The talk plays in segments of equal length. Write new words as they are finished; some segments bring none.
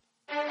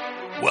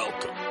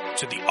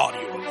to the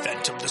audio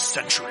event of the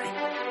century,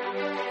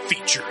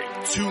 featuring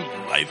two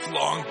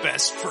lifelong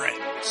best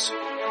friends.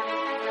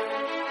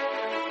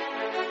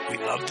 We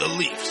love the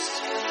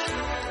Leafs.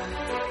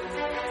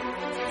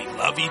 We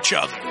love each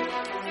other.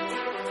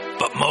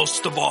 But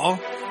most of all,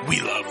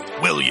 we love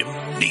William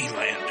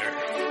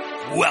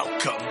Nylander.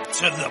 Welcome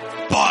to the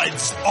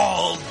Buds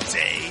All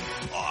Day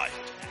Pod.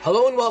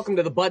 Hello and welcome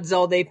to the Buds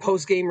All Day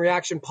post-game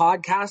reaction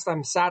podcast.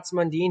 I'm Sats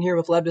Mundine here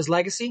with Lebda's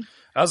Legacy.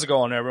 How's it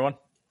going, everyone?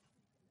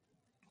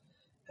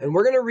 And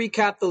we're going to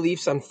recap the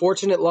Leafs'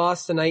 unfortunate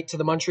loss tonight to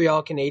the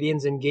Montreal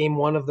Canadiens in Game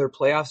 1 of their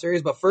playoff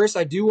series. But first,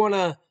 I do want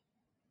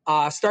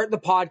to start the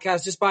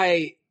podcast just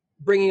by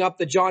bringing up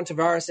the John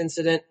Tavares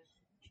incident.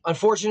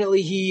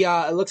 Unfortunately,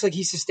 it looks like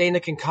he sustained a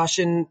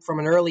concussion from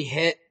an early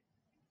hit.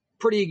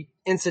 Pretty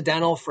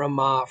incidental from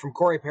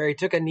Corey Perry.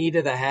 Took a knee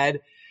to the head.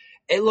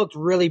 It looked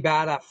really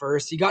bad at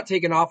first. He got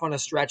taken off on a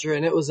stretcher,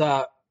 and it was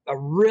a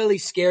really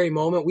scary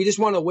moment. We just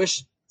want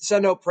to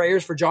send out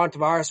prayers for John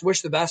Tavares,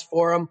 wish the best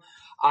for him.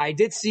 I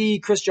did see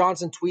Chris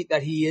Johnson tweet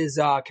that he is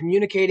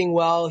communicating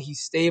well,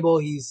 he's stable,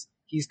 he's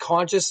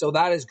conscious, so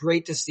that is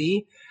great to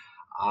see.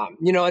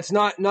 It's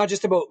not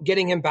just about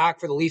getting him back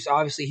for the Leafs.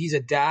 Obviously, he's a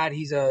dad,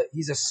 he's a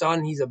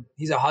son, he's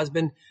a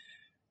husband.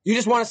 You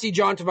just want to see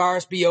John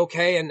Tavares be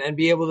okay and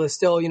be able to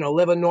still,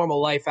 live a normal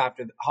life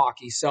after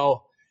hockey.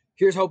 So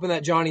here's hoping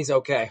that Johnny's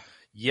okay.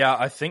 Yeah,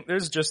 I think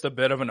there's just a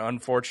bit of an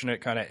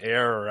unfortunate kind of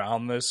air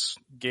around this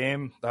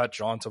game. That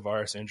John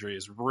Tavares injury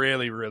is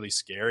really, really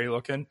scary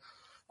looking.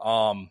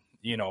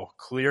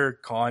 Clear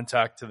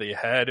contact to the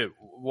head. It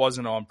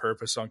wasn't on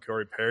purpose on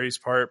Corey Perry's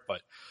part,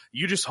 but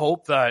you just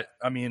hope that,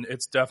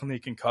 it's definitely a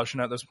concussion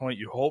at this point.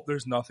 You hope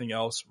there's nothing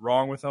else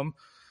wrong with him,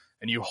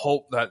 and you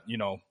hope that,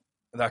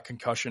 that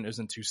concussion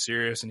isn't too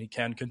serious and he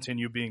can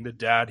continue being the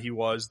dad he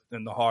was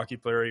and the hockey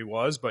player he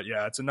was. But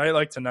yeah, it's a night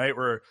like tonight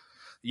where,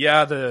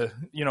 the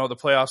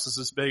playoffs is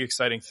this big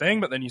exciting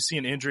thing, but then you see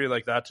an injury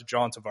like that to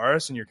John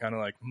Tavares and you're kind of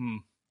like,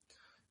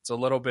 it's a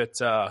little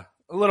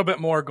bit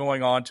more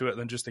going on to it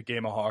than just a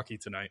game of hockey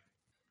tonight.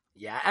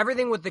 Yeah,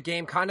 everything with the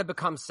game kind of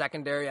becomes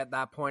secondary at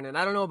that point. And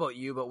I don't know about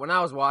you, but when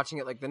I was watching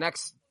it, the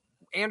next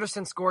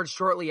Anderson scored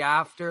shortly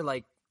after,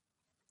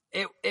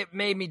 it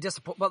made me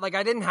disappointed. But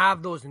I didn't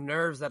have those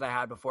nerves that I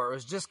had before. It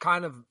was just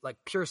kind of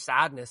pure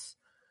sadness.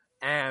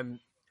 And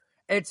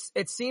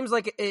it seems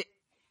like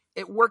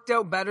it worked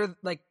out better.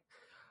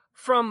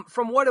 From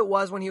what it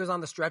was when he was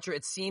on the stretcher,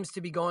 it seems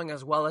to be going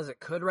as well as it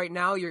could right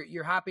now.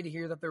 You're happy to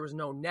hear that there was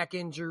no neck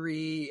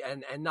injury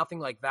and nothing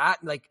like that.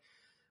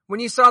 When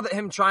you saw that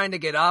him trying to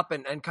get up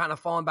and kind of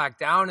falling back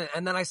down,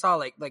 and then I saw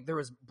like there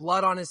was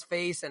blood on his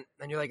face, and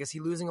you're like, is he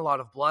losing a lot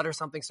of blood or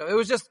something? So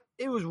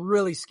it was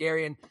really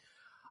scary. And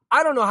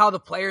I don't know how the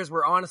players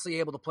were honestly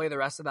able to play the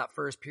rest of that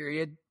first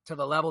period to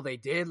the level they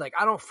did.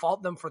 I don't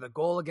fault them for the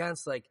goal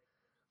against.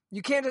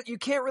 You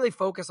can't really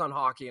focus on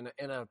hockey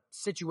in a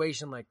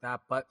situation like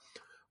that. But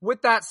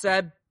with that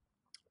said,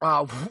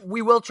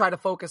 we will try to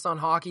focus on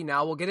hockey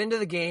now. We'll get into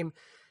the game.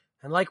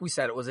 And like we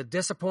said, it was a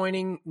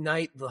disappointing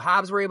night. The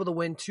Habs were able to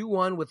win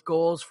 2-1 with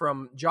goals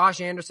from Josh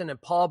Anderson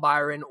and Paul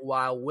Byron,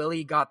 while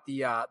Willie got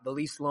the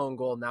Leafs lone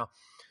goal. Now,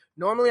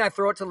 normally I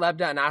throw it to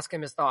Lebda and ask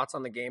him his thoughts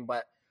on the game,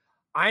 but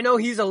I know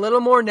he's a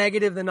little more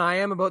negative than I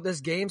am about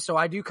this game, so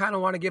I do kind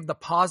of want to give the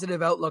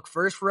positive outlook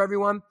first for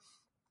everyone.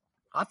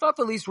 I thought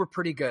the Leafs were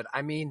pretty good.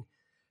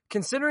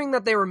 Considering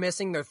that they were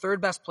missing their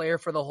third best player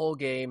for the whole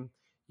game,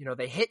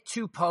 they hit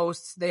 2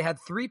 posts. They had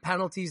 3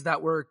 penalties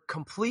that were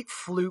complete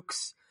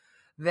flukes.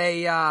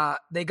 They got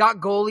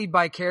goalied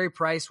by Carey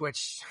Price,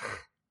 which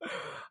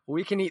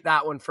we can eat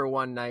that one for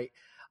one night.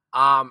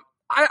 I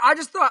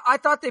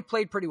thought they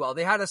played pretty well.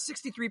 They had a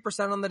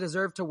 63% on the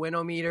deserve to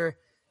win-o-meter.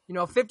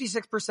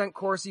 56%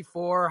 Corsi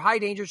for, high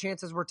danger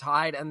chances were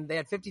tied, and they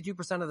had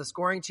 52% of the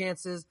scoring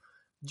chances.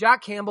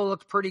 Jack Campbell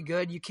looked pretty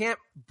good. You can't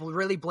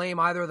really blame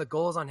either of the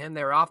goals on him.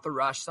 They were off the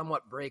rush,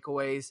 somewhat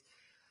breakaways.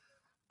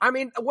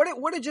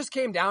 What it just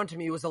came down to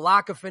me was the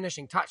lack of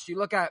finishing touch. You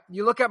look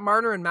at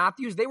Marner and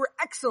Matthews, they were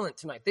excellent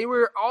tonight. They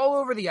were all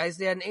over the ice.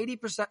 They had an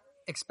 80%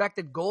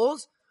 expected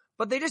goals,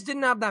 but they just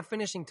didn't have that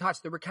finishing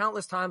touch. There were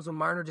countless times when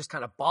Marner just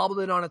kind of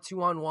bobbled it on a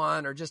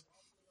 2-on-1, or just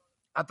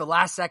at the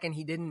last second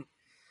he didn't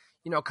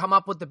come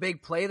up with the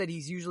big play that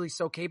he's usually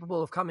so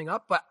capable of coming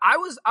up. But I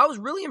was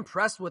really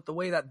impressed with the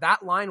way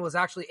that line was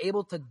actually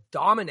able to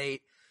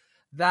dominate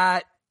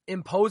that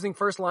imposing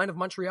first line of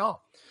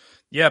Montreal.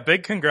 Yeah,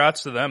 big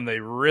congrats to them. They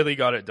really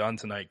got it done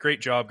tonight.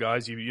 Great job,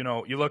 guys. You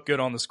look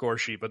good on the score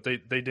sheet, but they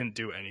didn't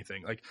do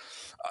anything.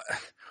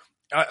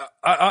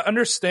 I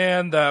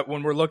understand that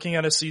when we're looking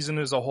at a season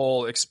as a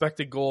whole,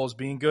 expected goals,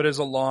 being good as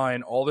a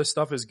line, all this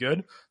stuff is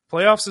good.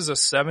 Playoffs is a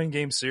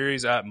 7-game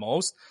series at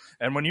most.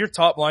 And when your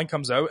top line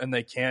comes out and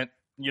they can't,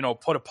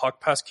 put a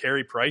puck past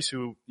Carey Price,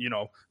 who,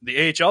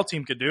 the AHL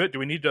team could do it? Do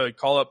we need to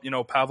call up,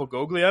 Pavel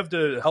Gogliev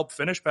to help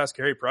finish past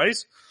Carey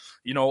Price?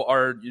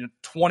 Our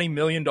 $20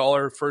 million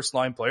first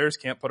line players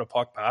can't put a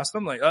puck past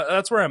them. Like,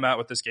 that's where I'm at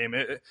with this game.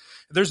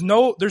 There's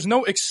no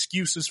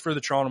excuses for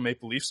the Toronto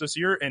Maple Leafs this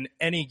year in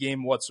any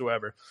game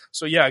whatsoever.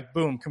 So yeah,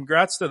 boom,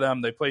 congrats to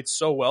them. They played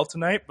so well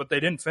tonight, but they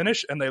didn't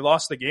finish and they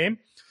lost the game.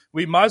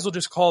 We might as well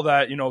just call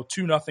that,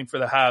 2-0 for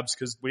the Habs,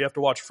 because we have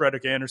to watch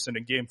Frederik Andersen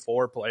in Game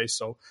 4 play.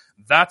 So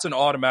that's an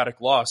automatic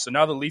loss. So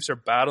now the Leafs are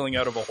battling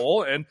out of a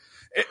hole, and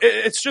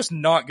it's just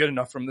not good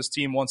enough from this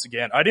team once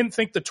again. I didn't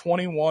think the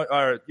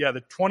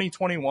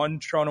 2021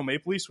 Toronto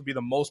Maple Leafs would be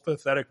the most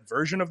pathetic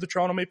version of the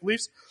Toronto Maple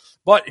Leafs.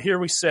 But here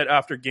we sit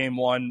after Game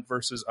 1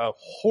 versus a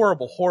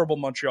horrible, horrible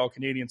Montreal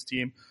Canadiens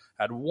team.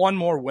 Had one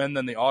more win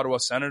than the Ottawa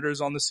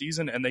Senators on the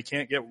season, and they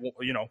can't get,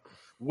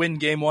 win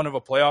Game 1 of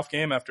a playoff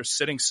game after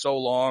sitting so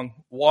long,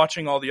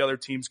 watching all the other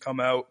teams come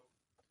out,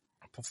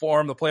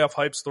 perform, the playoff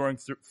hype's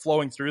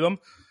flowing through them,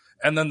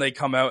 and then they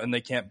come out and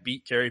they can't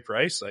beat Carey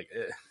Price. Like,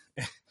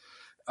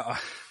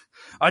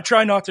 I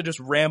try not to just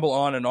ramble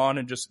on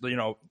and just,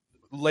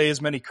 lay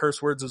as many curse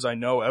words as I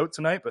know out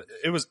tonight, but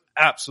it was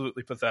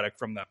absolutely pathetic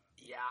from them.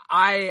 Yeah,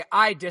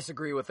 I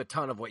disagree with a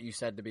ton of what you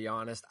said, to be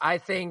honest. I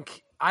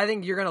think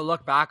you're going to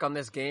look back on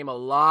this game a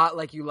lot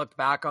like you looked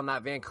back on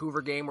that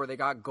Vancouver game where they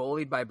got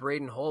goalied by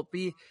Braden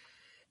Holtby.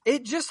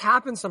 It just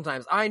happens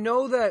sometimes. I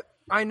know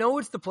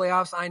it's the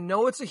playoffs. I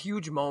know it's a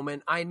huge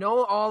moment. I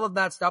know all of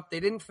that stuff. They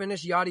didn't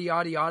finish, yada,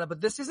 yada, yada.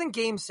 But this isn't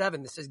Game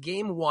 7. This is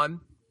Game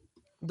 1.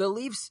 The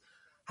Leafs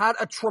had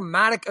a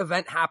traumatic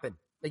event happen.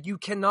 Like, you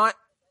cannot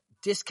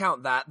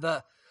discount that.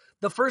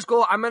 The first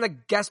goal, I'm going to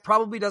guess,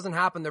 probably doesn't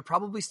happen. They're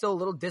probably still a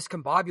little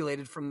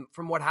discombobulated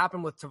from what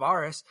happened with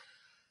Tavares.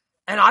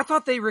 And I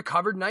thought they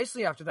recovered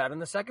nicely after that. In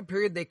the second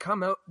period, they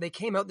came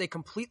out, they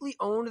completely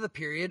owned the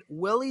period.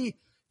 Willie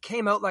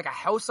came out like a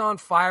house on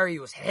fire. He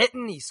was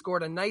hitting. He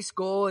scored a nice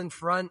goal in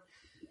front,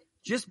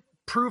 just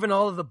proving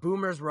all of the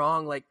boomers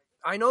wrong. Like,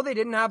 I know they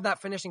didn't have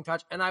that finishing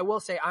touch, and I will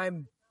say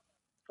I'm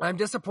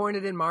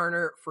disappointed in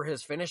Marner for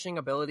his finishing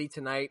ability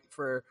tonight.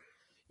 For,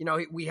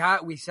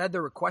 we said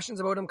there were questions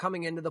about him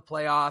coming into the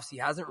playoffs. He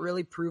hasn't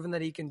really proven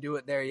that he can do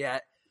it there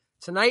yet.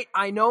 Tonight,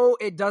 I know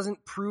it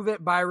doesn't prove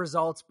it by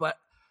results, but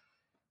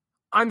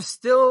I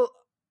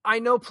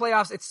know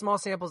playoffs, it's small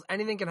samples,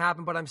 anything can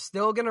happen, but I'm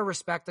still going to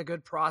respect a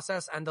good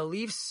process. And the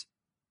Leafs,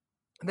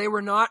 they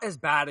were not as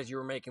bad as you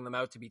were making them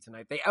out to be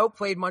tonight. They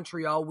outplayed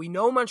Montreal. We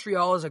know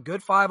Montreal is a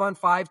good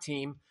 5-on-5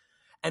 team,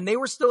 and they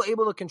were still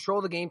able to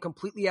control the game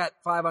completely at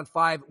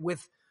 5-on-5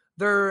 with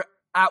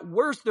at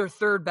worst, their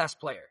third best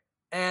player.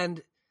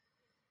 And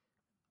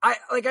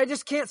I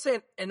just can't say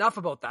enough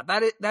about that.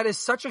 That is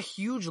such a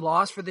huge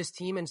loss for this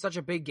team in such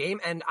a big game.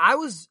 And I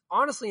was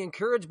honestly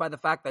encouraged by the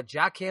fact that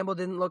Jack Campbell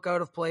didn't look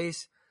out of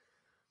place.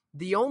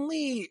 The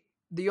only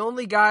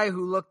guy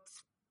who looked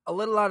a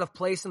little out of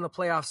place in the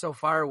playoffs so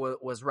far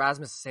was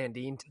Rasmus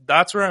Sandin.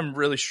 That's where I'm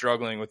really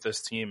struggling with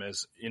this team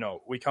is,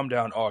 we come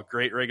down,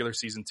 great regular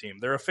season team.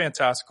 They're a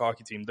fantastic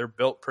hockey team. They're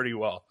built pretty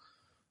well.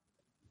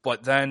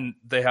 But then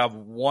they have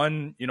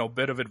one,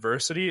 bit of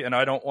adversity, and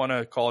I don't want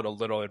to call it a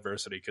little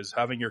adversity, because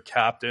having your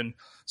captain,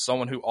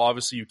 someone who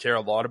obviously you care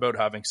a lot about,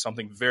 having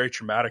something very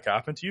traumatic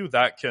happen to you,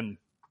 that can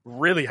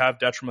really have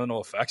detrimental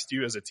effects to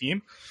you as a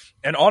team.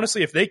 And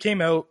honestly, if they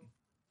came out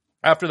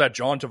after that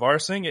John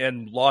Tavares thing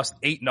and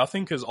lost 8-0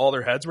 because all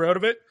their heads were out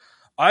of it,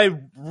 I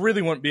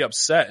really wouldn't be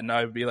upset, and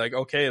I would be like,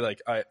 okay,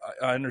 like I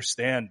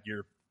understand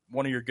you're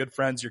one of your good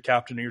friends, your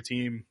captain of your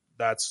team.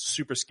 That's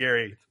super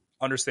scary.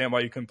 Understand why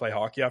you couldn't play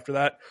hockey after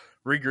that.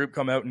 Regroup,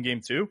 come out in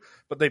Game 2.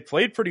 But they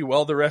played pretty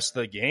well the rest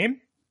of the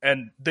game,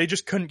 and they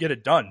just couldn't get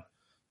it done.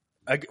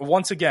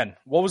 Once again,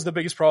 what was the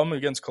biggest problem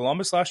against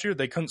Columbus last year?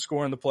 They couldn't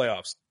score in the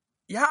playoffs.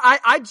 Yeah,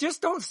 I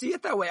just don't see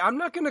it that way. I'm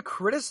not going to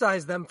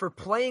criticize them for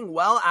playing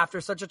well after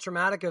such a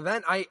traumatic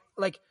event.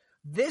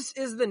 This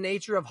is the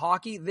nature of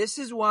hockey. This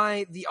is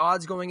why the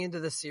odds going into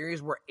the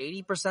series were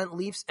 80%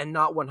 Leafs and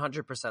not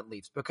 100%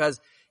 Leafs,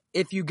 because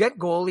if you get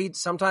goalied,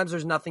 sometimes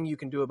there's nothing you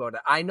can do about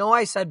it. I know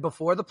I said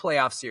before the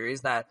playoff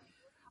series that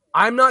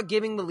I'm not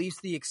giving the Leafs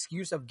the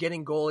excuse of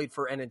getting goalied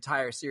for an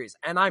entire series,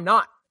 and I'm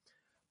not.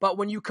 But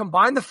when you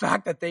combine the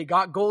fact that they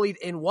got goalied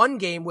in one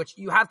game, which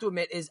you have to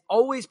admit is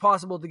always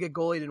possible to get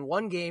goalied in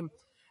one game,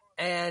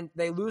 and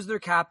they lose their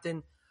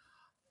captain,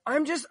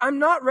 I'm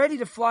not ready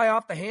to fly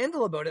off the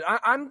handle about it.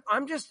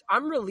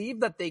 I'm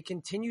relieved that they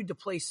continued to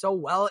play so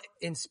well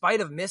in spite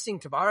of missing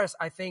Tavares.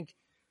 I think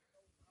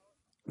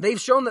they've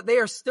shown that they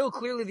are still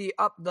clearly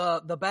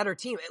the better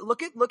team.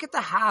 Look at the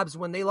Habs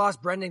when they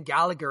lost Brendan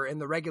Gallagher in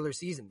the regular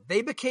season.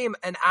 They became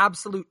an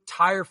absolute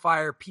tire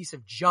fire piece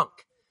of junk.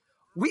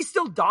 We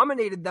still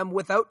dominated them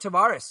without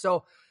Tavares.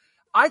 So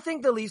I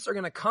think the Leafs are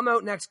going to come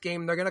out next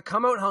game. They're going to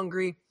come out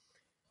hungry,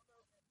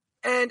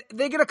 and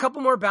they get a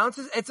couple more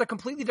bounces. It's a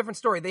completely different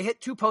story. They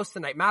hit 2 posts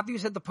tonight.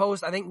 Matthews hit the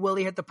post. I think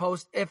Willie hit the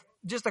post. If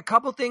just a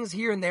couple things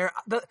here and there.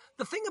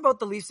 The thing about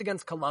the Leafs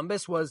against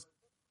Columbus was,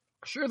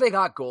 sure, they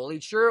got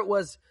goalied. Sure, it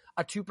was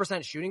a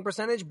 2% shooting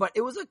percentage, but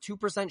it was a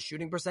 2%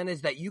 shooting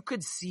percentage that you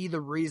could see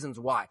the reasons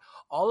why.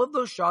 All of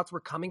those shots were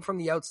coming from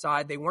the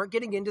outside. They weren't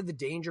getting into the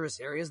dangerous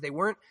areas. They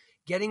weren't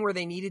getting where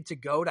they needed to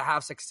go to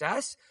have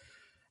success.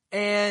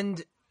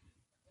 And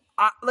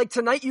like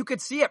tonight, you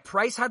could see it.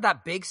 Price had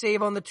that big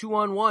save on the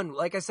 2-on-1.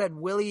 Like I said,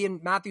 Willie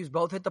and Matthews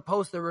both hit the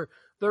post. There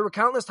were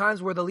countless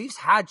times where the Leafs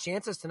had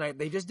chances tonight.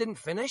 They just didn't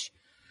finish.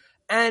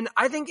 And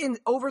I think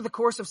over the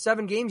course of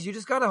 7 games, you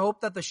just got to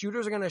hope that the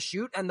shooters are going to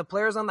shoot and the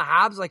players on the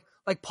Habs,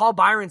 like Paul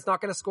Byron's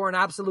not going to score an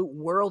absolute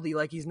worldie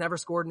like he's never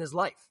scored in his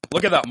life.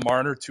 Look at that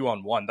Marner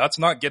 2-on-1. That's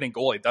not getting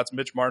goalie. That's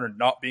Mitch Marner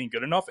not being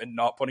good enough and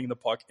not putting the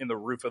puck in the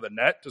roof of the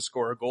net to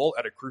score a goal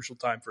at a crucial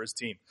time for his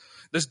team.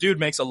 This dude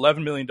makes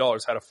 $11 million,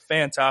 had a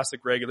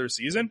fantastic regular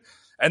season.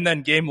 And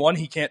then game 1,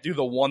 he can't do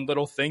the one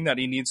little thing that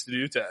he needs to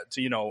do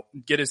to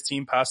get his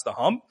team past the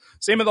hump.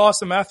 Same with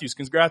Austin Matthews.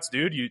 Congrats,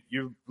 dude.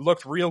 You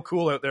looked real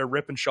cool out there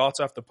ripping shots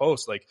off the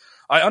post. Like,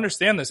 I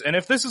understand this. And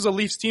if this is a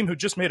Leafs team who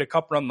just made a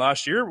cup run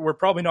last year, we're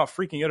probably not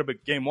freaking out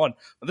about game 1.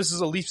 But this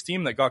is a Leafs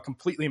team that got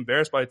completely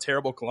embarrassed by a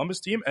terrible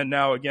Columbus team. And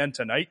now again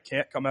tonight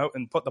can't come out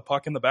and put the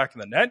puck in the back of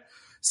the net.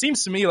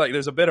 Seems to me like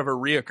there's a bit of a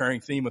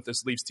reoccurring theme with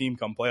this Leafs team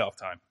come playoff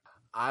time.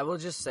 I will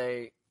just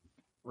say,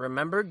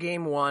 remember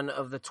game 1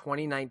 of the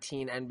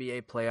 2019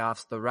 NBA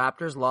playoffs? The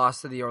Raptors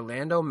lost to the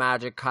Orlando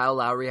Magic. Kyle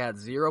Lowry had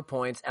 0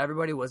 points.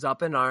 Everybody was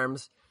up in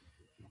arms.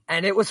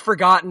 And it was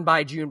forgotten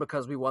by June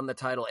because we won the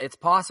title. It's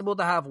possible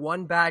to have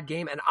one bad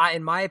game. And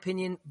in my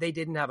opinion, they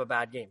didn't have a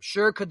bad game.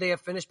 Sure, could they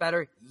have finished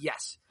better?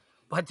 Yes.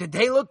 But did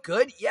they look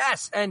good?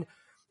 Yes. And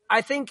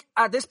I think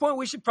at this point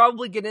we should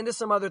probably get into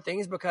some other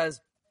things because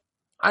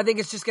I think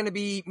it's just going to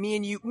be me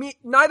and you.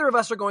 Neither of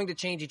us are going to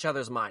change each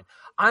other's mind.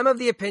 I'm of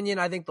the opinion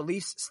I think the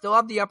Leafs still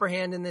have the upper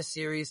hand in this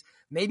series.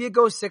 Maybe it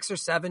goes 6 or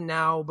 7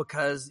 now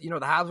because, the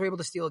Habs were able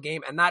to steal a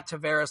game, and that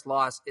Tavares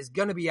loss is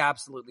going to be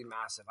absolutely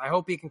massive. I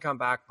hope he can come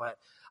back, but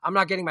I'm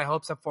not getting my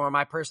hopes up for him.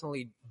 I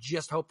personally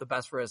just hope the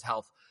best for his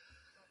health.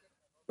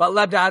 But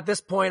Lebda, at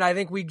this point, I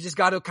think we just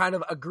got to kind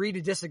of agree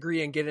to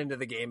disagree and get into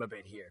the game a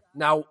bit here.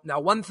 Now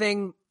one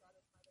thing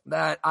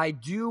that I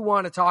do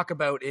want to talk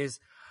about is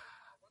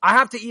I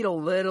have to eat a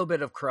little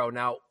bit of crow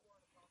now,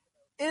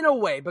 in a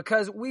way,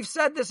 because we've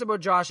said this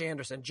about Josh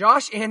Anderson.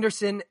 Josh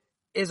Anderson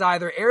is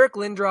either Eric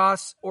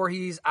Lindros or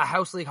he's a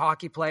house league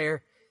hockey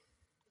player.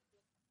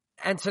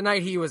 And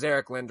tonight he was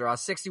Eric Lindros,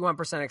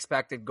 61%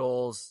 expected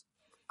goals,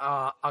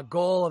 a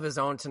goal of his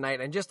own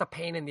tonight, and just a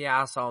pain in the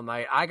ass all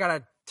night. I got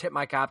to tip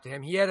my cap to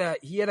him. He had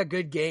a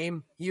good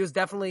game. He was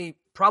definitely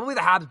probably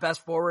the Habs'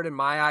 best forward in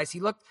my eyes.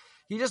 He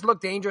just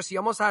looked dangerous. He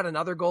almost had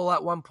another goal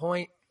at one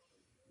point.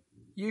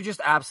 You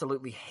just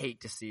absolutely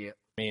hate to see it.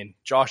 I mean,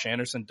 Josh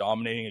Anderson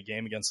dominating a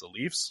game against the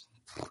Leafs.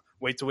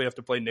 Wait till we have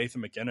to play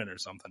Nathan McKinnon or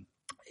something.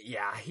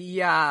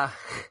 Yeah,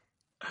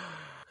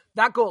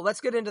 that goal,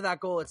 let's get into that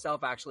goal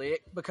itself, actually,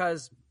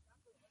 because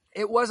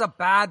it was a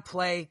bad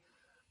play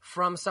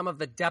from some of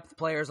the depth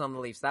players on the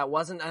Leafs. That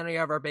wasn't any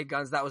of our big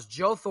guns. That was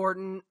Joe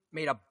Thornton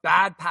made a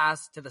bad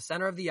pass to the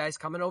center of the ice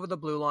coming over the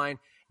blue line.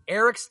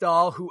 Eric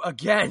Stahl, who,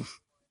 again,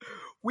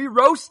 we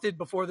roasted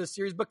before this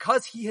series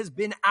because he has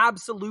been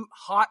absolute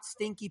hot,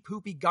 stinky,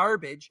 poopy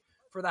garbage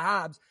for the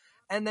Habs.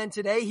 And then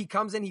today he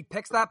comes in, he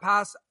picks that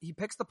pass, he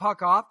picks the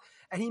puck off,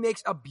 and he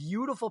makes a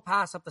beautiful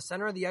pass up the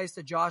center of the ice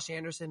to Josh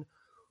Anderson,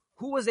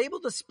 who was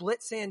able to split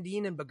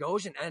Sandin and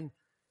Bogosian. And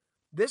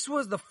this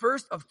was the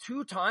first of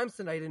 2 times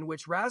tonight in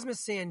which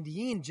Rasmus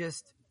Sandin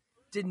just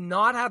did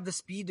not have the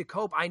speed to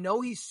cope. I know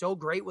he's so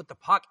great with the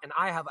puck, and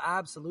I have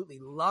absolutely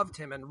loved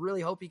him and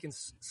really hope he can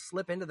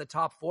slip into the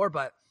top 4,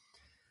 but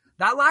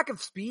that lack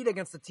of speed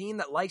against a team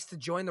that likes to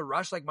join the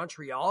rush like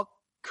Montreal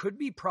could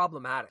be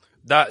problematic.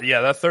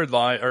 That third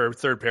line or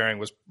third pairing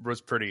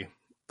was pretty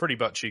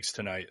butt cheeks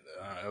tonight.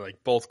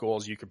 Like both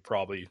goals, you could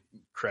probably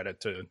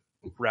credit to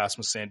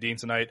Rasmus Sandin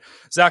tonight.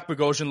 Zach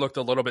Bogosian looked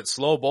a little bit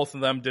slow. Both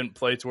of them didn't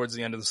play towards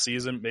the end of the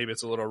season. Maybe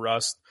it's a little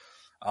rust.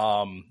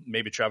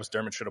 Maybe Travis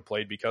Dermott should have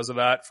played because of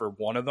that for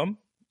one of them,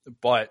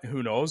 but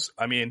who knows?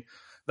 I mean,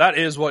 that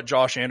is what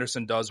Josh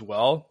Anderson does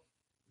well.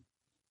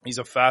 He's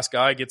a fast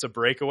guy, gets a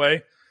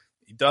breakaway.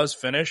 He does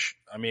finish.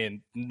 I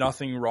mean,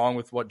 nothing wrong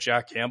with what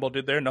Jack Campbell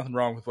did there. Nothing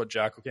wrong with what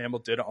Jack Campbell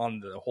did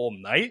on the whole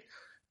night.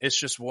 It's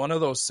just one of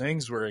those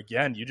things where,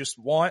 again, you just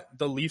want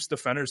the Leafs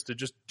defenders to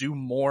just do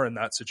more in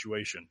that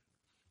situation.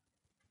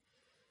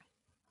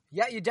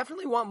 Yeah, you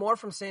definitely want more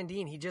from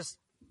Sandin. He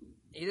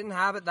didn't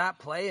have it that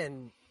play,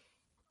 and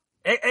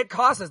it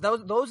costs us.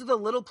 Those are the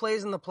little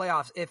plays in the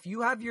playoffs. If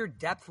you have your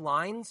depth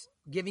lines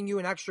giving you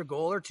an extra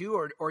goal or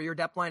two, or your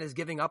depth line is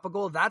giving up a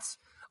goal, that's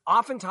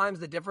oftentimes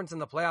the difference in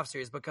the playoff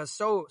series, because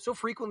so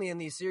frequently in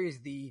these series,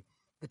 the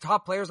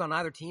top players on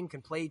either team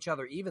can play each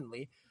other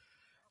evenly.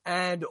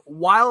 And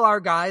while our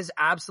guys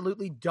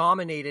absolutely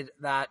dominated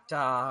that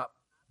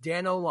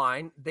Dano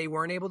line, they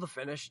weren't able to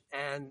finish,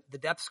 and the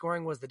depth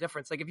scoring was the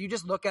difference. Like if you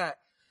just look at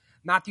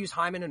Matthews,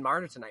 Hyman, and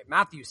Marner tonight,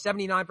 Matthews,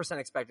 79%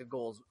 expected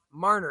goals,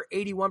 Marner,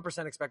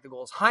 81% expected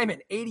goals,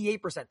 Hyman,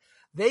 88%.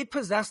 They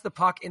possessed the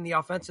puck in the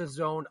offensive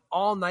zone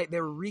all night.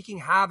 They were wreaking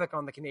havoc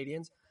on the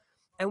Canadians.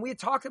 And we had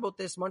talked about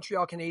this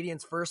Montreal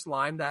Canadiens first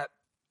line that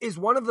is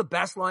one of the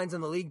best lines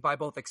in the league by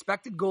both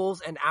expected goals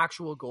and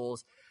actual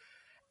goals.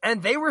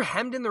 And they were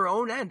hemmed in their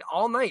own end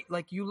all night.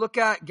 Like, you look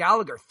at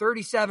Gallagher,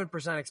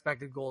 37%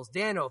 expected goals.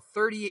 Dano,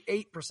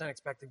 38%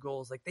 expected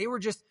goals. Like, they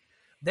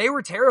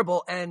were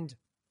terrible. And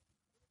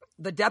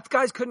the depth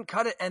guys couldn't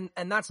cut it.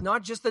 And that's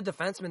not just the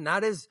defenseman.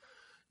 That is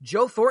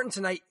Joe Thornton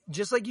tonight.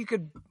 Just like you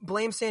could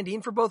blame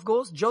Sandin for both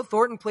goals, Joe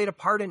Thornton played a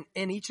part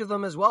in each of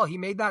them as well. He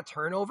made that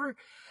turnover.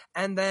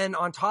 And then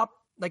on top,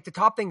 like, to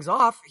top things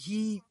off,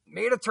 he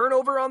made a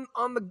turnover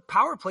on the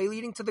power play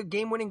leading to the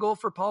game-winning goal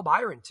for Paul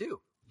Byron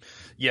too.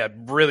 Yeah,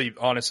 really,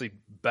 honestly,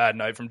 bad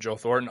night from Joe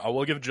Thornton. I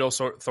will give Joe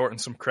Thornton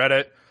some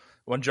credit.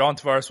 When John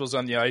Tavares was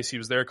on the ice, he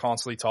was there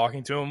constantly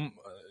talking to him.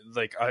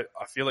 Like, I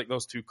feel like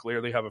those two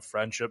clearly have a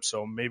friendship,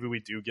 so maybe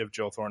we do give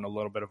Joe Thornton a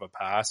little bit of a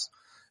pass.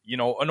 You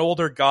know, an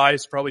older guy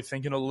is probably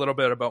thinking a little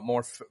bit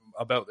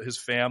about his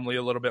family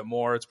a little bit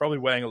more. It's probably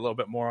weighing a little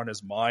bit more on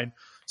his mind.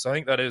 So I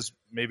think that is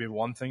maybe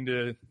one thing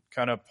to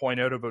kind of point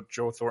out about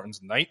Joe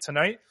Thornton's night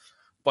tonight.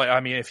 But I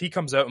mean, if he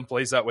comes out and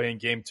plays that way in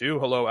game 2,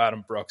 hello,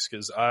 Adam Brooks,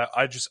 because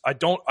I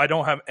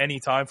don't have any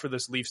time for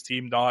this Leafs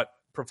team not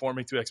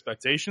performing to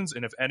expectations.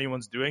 And if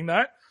anyone's doing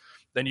that,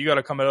 then you got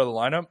to come out of the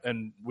lineup,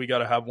 and we got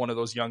to have one of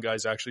those young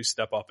guys actually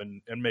step up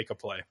and make a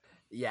play.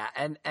 Yeah,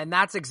 and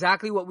that's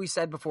exactly what we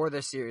said before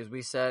this series.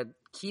 We said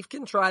Keefe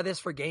can try this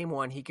for game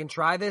 1. He can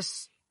try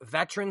this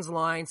veterans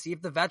line, see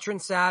if the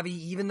veteran's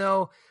savvy, even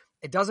though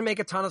it doesn't make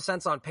a ton of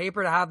sense on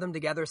paper to have them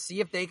together,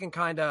 see if they can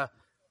kind of,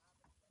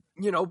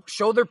 you know,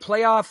 show their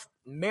playoff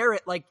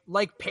merit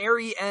like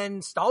Perry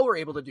and Stahl were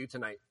able to do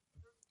tonight.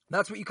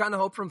 That's what you kind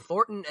of hope from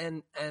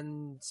Thornton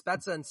and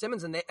Spezza and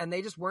Simmons, and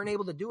they just weren't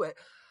able to do it.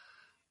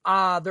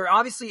 There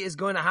obviously is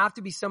going to have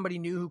to be somebody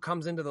new who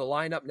comes into the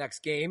lineup next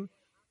game.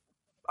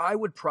 I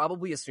would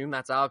probably assume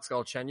that's Alex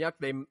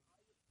Galchenyuk.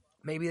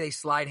 Maybe they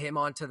slide him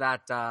onto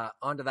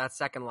that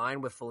second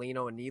line with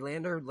Foligno and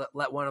Nylander.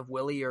 Let one of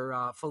Willie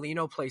or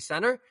Foligno play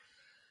center.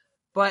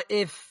 But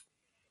if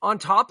on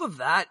top of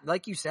that,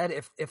 like you said,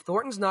 if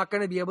Thornton's not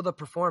going to be able to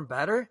perform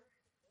better,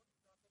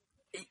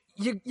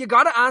 you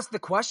got to ask the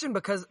question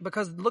because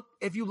look,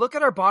 if you look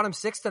at our bottom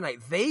 6 tonight,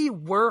 they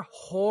were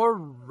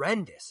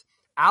horrendous.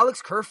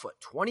 Alex Kerfoot,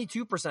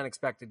 22%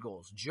 expected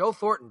goals. Joe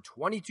Thornton,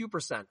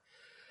 22%.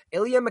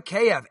 Ilya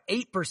Mikheyev,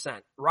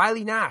 8%.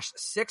 Riley Nash,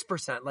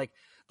 6%. Like,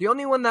 the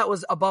only one that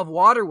was above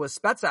water was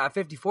Spezza at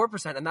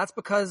 54%, and that's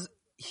because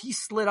he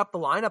slid up the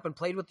lineup and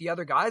played with the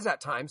other guys at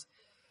times.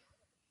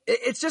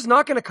 It's just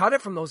not going to cut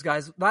it from those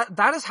guys.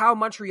 That is how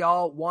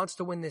Montreal wants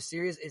to win this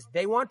series, is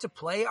they want to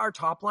play our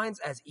top lines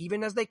as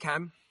even as they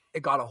can.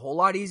 It got a whole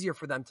lot easier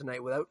for them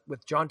tonight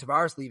with John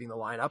Tavares leaving the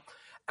lineup.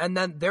 And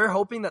then they're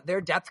hoping that their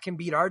depth can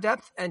beat our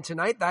depth. And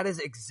tonight, that is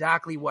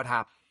exactly what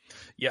happened.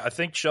 Yeah, I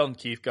think Sheldon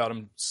Keefe got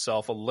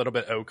himself a little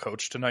bit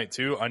out-coached tonight,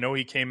 too. I know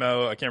he came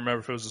out, I can't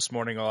remember if it was this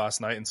morning or last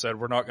night, and said,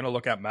 we're not going to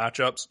look at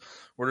matchups.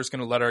 We're just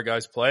going to let our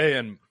guys play.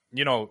 And,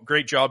 you know,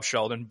 great job,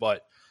 Sheldon,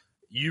 but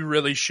you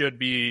really should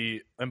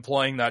be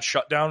employing that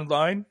shutdown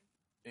line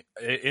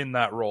in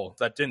that role.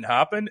 That didn't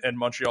happen, and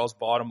Montreal's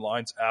bottom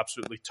lines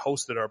absolutely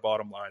toasted our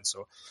bottom line.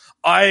 So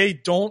I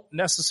don't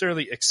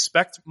necessarily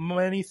expect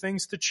many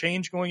things to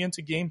change going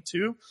into game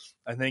 2.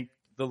 I think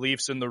the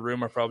Leafs in the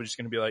room are probably just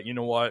going to be like, you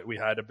know what, we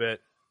had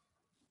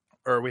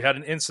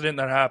an incident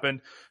that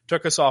happened,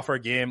 took us off our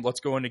game. Let's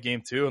go into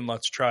game 2 and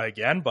let's try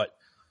again. But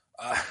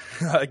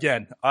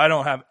again, I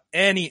don't have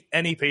any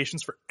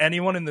patience for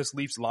anyone in this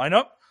Leafs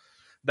lineup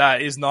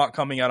that is not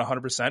coming at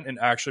 100% and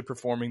actually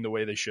performing the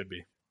way they should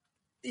be.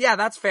 Yeah,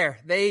 that's fair.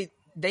 They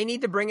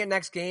need to bring it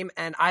next game.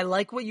 And I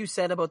like what you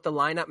said about the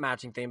lineup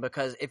matching thing,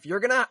 because if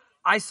you're going to,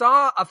 I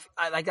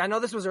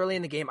know this was early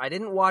in the game. I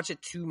didn't watch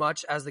it too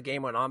much as the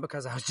game went on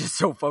because I was just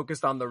so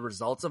focused on the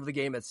results of the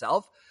game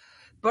itself.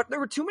 But there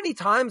were too many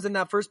times in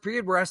that first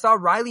period where I saw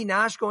Riley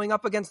Nash going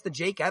up against the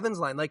Jake Evans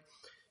line. Like,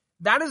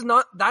 that is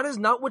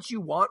not what you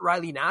want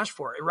Riley Nash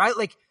for, right?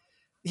 Like,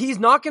 he's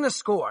not going to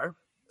score.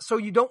 So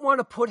you don't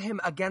want to put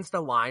him against a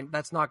line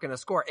that's not going to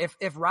score.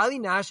 If Riley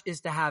Nash is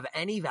to have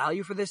any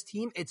value for this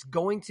team, it's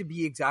going to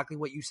be exactly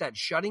what you said,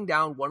 shutting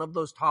down one of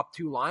those top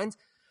 2 lines.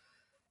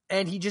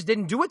 And he just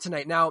didn't do it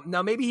tonight. Now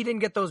maybe he didn't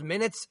get those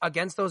minutes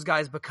against those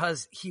guys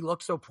because he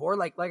looked so poor.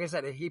 Like I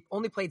said, he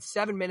only played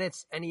 7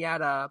 minutes and he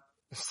had a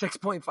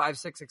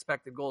 6.56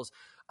 expected goals.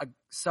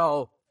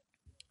 So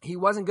he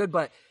wasn't good.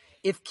 But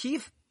if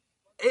Keefe,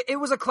 it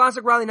was a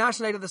classic Riley Nash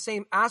night of the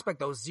same aspect,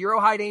 though. 0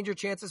 high danger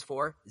chances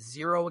for,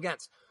 0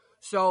 against.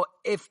 So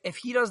if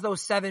he does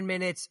those 7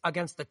 minutes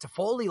against the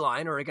Toffoli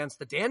line or against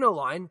the Dano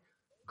line,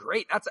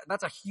 great.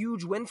 That's a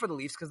huge win for the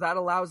Leafs, because that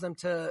allows them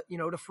to,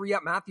 to free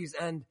up Matthews.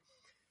 And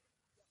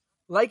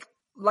like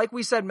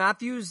we said,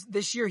 Matthews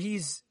this year,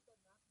 he's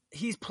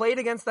played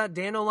against that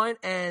Dano line,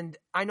 and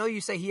I know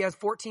you say he has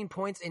 14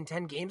 points in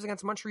 10 games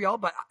against Montreal,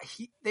 but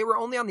they were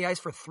only on the ice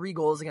for 3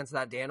 goals against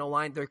that Dano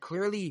line. They're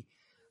clearly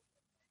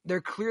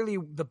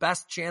the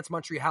best chance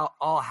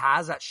Montreal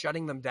has at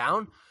shutting them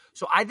down.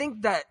 So I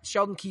think that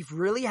Sheldon Keefe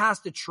really has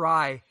to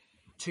try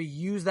to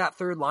use that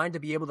third line to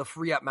be able to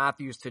free up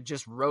Matthews to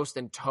just roast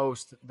and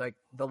toast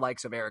the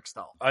likes of Eric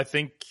Staal. I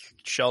think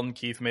Sheldon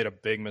Keefe made a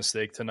big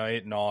mistake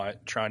tonight,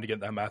 not trying to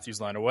get that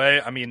Matthews line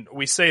away. I mean,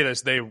 we say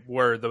this, they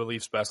were the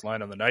Leafs' best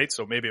line on the night,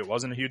 so maybe it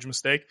wasn't a huge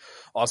mistake.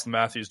 Auston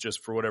Matthews,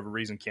 just for whatever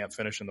reason, can't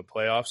finish in the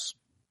playoffs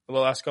for the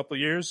last couple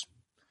of years.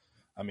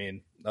 I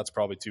mean, that's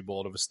probably too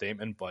bold of a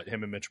statement, but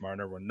him and Mitch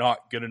Marner were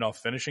not good enough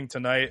finishing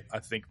tonight. I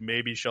think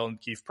maybe Sheldon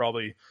Keefe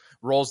probably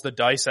rolls the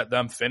dice at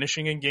them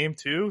finishing in game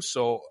 2.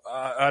 So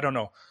I don't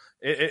know.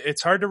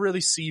 It's hard to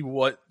really see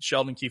what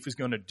Sheldon Keefe is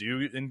going to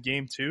do in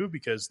game 2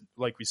 because,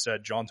 like we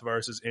said, John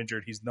Tavares is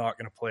injured. He's not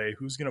going to play.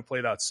 Who's going to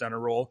play that center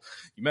role?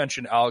 You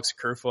mentioned Alex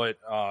Kerfoot.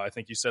 I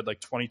think you said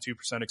like 22%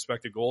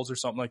 expected goals or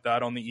something like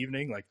that on the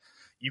evening. Like,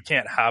 you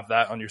can't have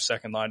that on your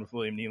second line with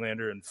William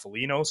Nylander and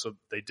Foligno, so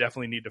they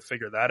definitely need to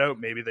figure that out.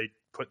 Maybe they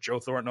put Joe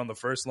Thornton on the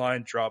first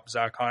line, drop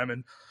Zach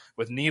Hyman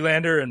with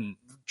Nylander, and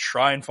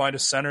try and find a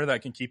center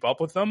that can keep up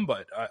with them,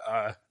 but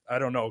I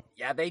don't know.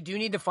 Yeah, they do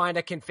need to find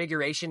a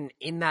configuration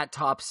in that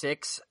top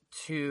 6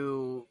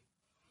 to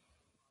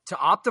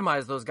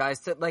optimize those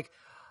guys.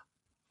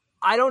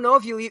 I don't know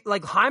if you leave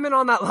like Hyman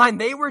on that line.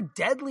 They were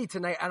deadly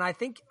tonight, and I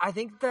think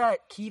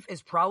that Keefe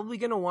is probably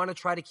going to want to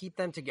try to keep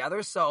them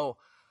together. So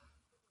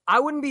I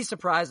wouldn't be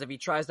surprised if he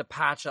tries to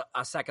patch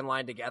a second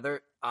line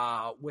together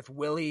with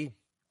Willie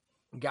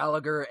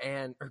Gallagher.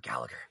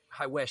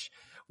 I wish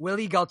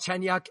Willie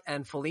Galchenyuk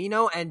and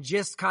Foligno, and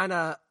just kind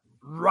of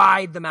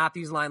ride the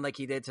Matthews line like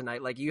he did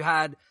tonight. Like, you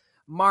had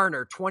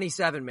Marner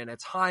 27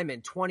 minutes,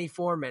 Hyman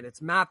 24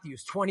 minutes,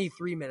 Matthews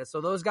 23 minutes.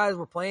 So those guys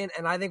were playing,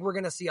 and I think we're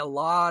going to see a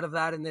lot of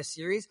that in this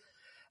series.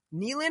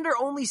 Nylander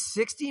only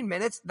 16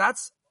 minutes.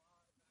 That's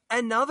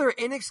another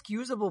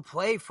inexcusable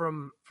play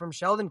from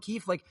Sheldon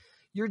Keefe. Like,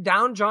 you're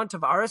down John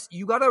Tavares.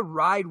 You got to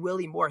ride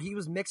Willie more. He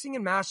was mixing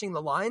and mashing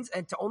the lines,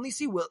 and to only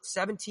see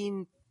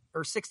 17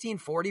 or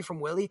 16:40 from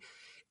Willie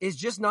is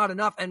just not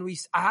enough. And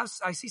I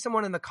see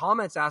someone in the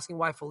comments asking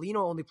why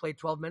Foligno only played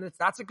 12 minutes.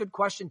 That's a good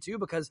question too,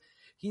 because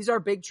he's our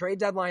big trade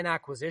deadline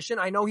acquisition.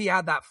 I know he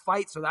had that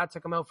fight, so that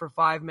took him out for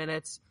 5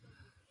 minutes.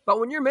 But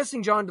when you're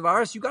missing John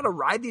Tavares, you got to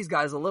ride these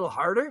guys a little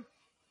harder.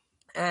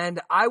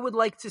 And I would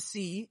like to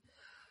see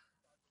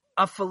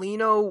a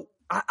Foligno.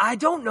 I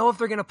don't know if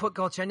they're going to put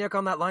Galchenyuk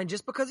on that line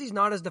just because he's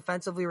not as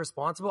defensively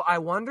responsible. I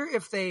wonder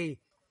if they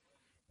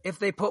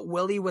put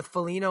Willie with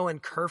Foligno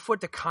and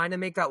Kerfoot to kind of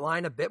make that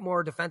line a bit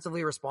more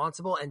defensively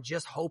responsible and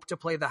just hope to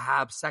play the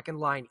Habs second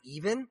line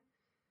even.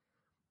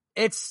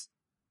 It's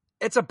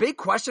a big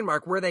question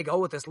mark where they go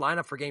with this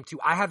lineup for game 2.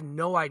 I have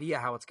no idea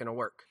how it's going to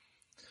work.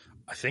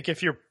 I think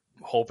if you're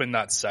hoping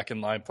that second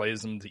line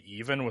plays them to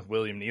even with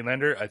William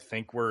Nylander, I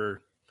think we're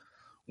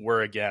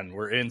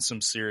in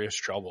some serious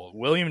trouble.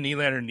 William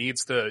Nylander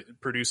needs to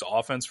produce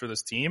offense for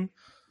this team.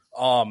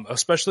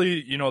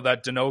 Especially,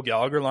 that Danault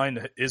Gallagher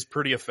line is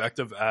pretty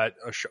effective at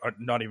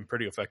not even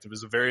pretty effective,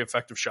 is a very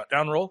effective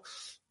shutdown role.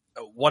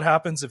 What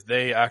happens if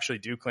they actually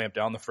do clamp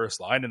down the first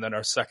line and then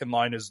our second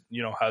line is,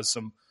 has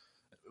some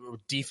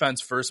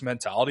defense first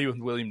mentality with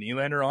William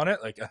Nylander on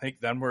it? Like, I think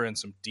then we're in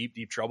some deep,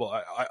 deep trouble.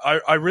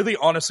 I really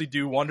honestly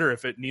do wonder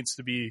if it needs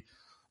to be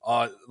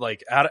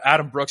like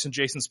Adam Brooks and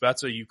Jason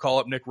Spezza. You call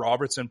up Nick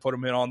Robertson, put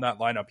him in on that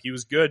lineup. He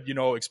was good,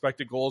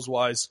 expected goals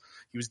wise.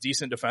 He was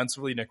decent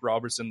defensively. Nick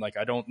Robertson, like,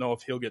 I don't know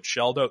if he'll get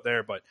shelled out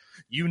there, but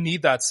you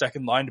need that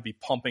second line to be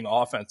pumping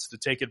offense to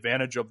take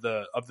advantage of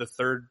the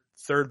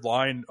third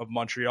line of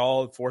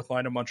Montreal, fourth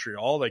line of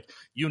Montreal. Like,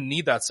 you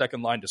need that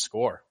second line to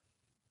score.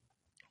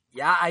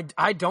 Yeah,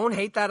 I don't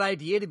hate that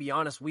idea, to be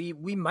honest.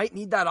 We might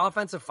need that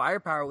offensive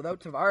firepower without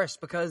Tavares,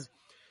 because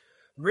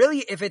really,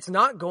 if it's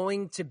not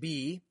going to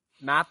be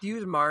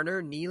Matthews,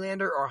 Marner,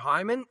 Nylander, or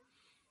Hyman,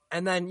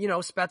 and then,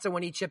 Spezza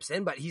when he chips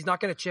in, but he's not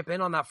going to chip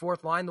in on that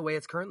fourth line the way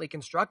it's currently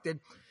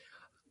constructed.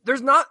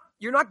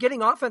 You're not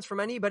getting offense from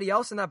anybody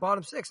else in that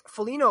bottom 6.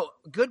 Foligno,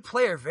 good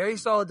player, very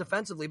solid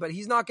defensively, but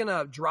he's not going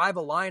to drive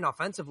a line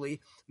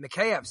offensively.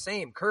 Mikheyev,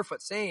 same.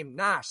 Kerfoot, same.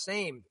 Nash,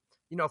 same.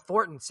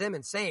 Thornton,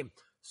 Simmons, same.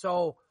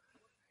 So,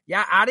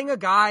 yeah, adding a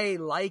guy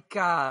like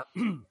a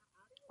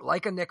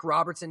Nick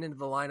Robertson into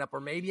the lineup, or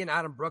maybe an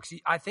Adam Brooks,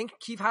 I think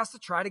Keefe has to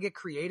try to get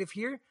creative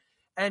here.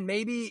 And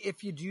maybe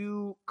if you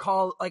do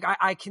call, like,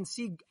 I can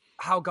see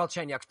how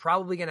Galchenyuk's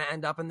probably going to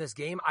end up in this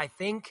game. I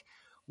think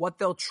what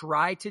they'll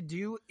try to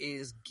do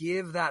is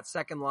give that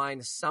second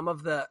line some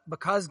of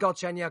because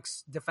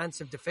Galchenyuk's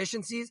defensive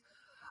deficiencies,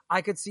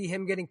 I could see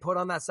him getting put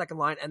on that second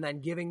line and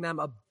then giving them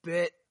a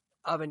bit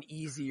of an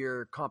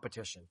easier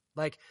competition.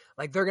 Like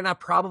they're going to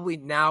probably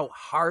now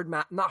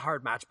not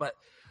hard match, but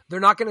they're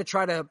not going to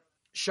try to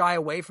shy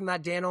away from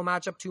that Danault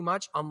matchup too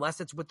much unless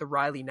it's with the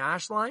Riley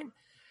Nash line.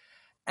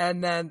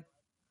 And then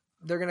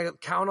they're going to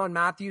count on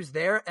Matthews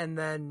there. And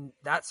then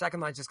that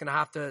second line's just going to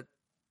have to,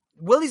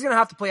 Willie's going to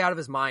have to play out of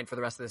his mind for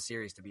the rest of the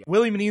series, to be honest.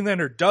 William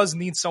Nylander does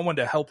need someone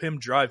to help him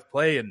drive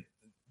play and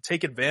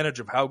take advantage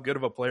of how good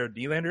of a player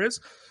Nylander is.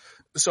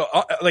 So,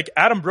 like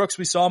Adam Brooks,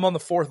 we saw him on the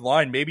fourth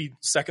line. Maybe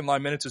second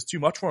line minutes is too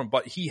much for him,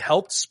 but he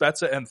helped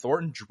Spezza and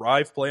Thornton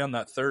drive play on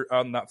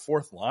that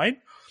fourth line.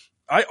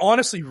 I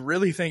honestly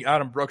really think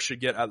Adam Brooks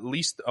should get at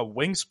least a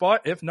wing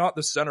spot, if not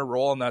the center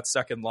role on that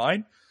second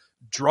line.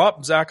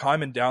 Drop Zach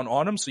Hyman down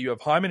on him, so you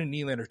have Hyman and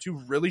Nylander, two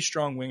really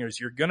strong wingers.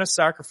 You're going to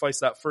sacrifice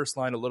that first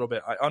line a little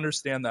bit. I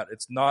understand that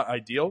it's not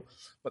ideal,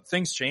 but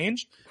things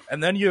change.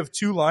 And then you have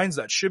two lines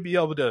that should be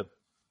able to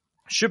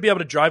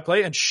drive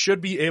play and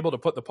should be able to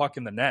put the puck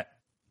in the net.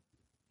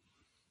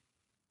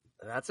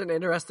 That's an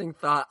interesting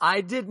thought.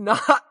 I did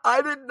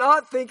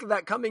not think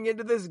that coming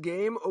into this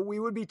game, we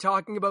would be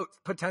talking about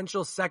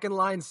potential second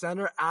line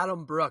center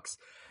Adam Brooks.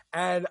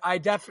 And I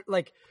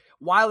definitely,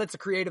 while it's a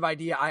creative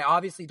idea, I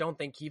obviously don't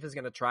think Keefe is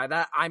going to try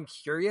that. I'm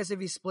curious if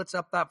he splits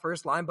up that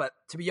first line, but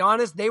to be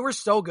honest, they were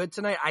so good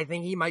tonight. I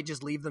think he might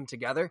just leave them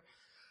together.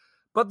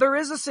 But there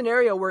is a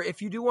scenario where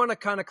if you do want to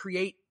kind of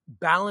create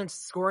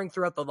balanced scoring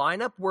throughout the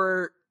lineup,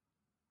 where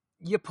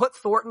you put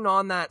Thornton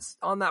on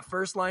that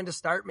first line to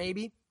start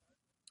maybe,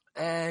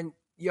 and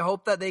you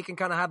hope that they can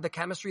kind of have the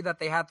chemistry that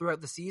they had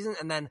throughout the season,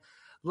 and then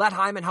let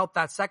Hyman help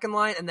that second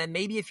line. And then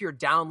maybe if you're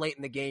down late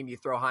in the game, you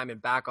throw Hyman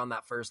back on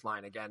that first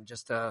line again,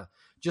 just to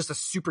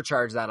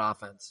supercharge that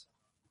offense.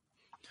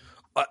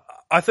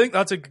 I think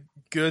that's a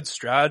good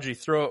strategy.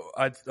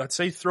 I'd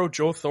say throw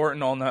Joe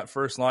Thornton on that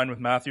first line with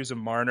Matthews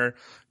and Marner.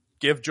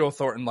 Give Joe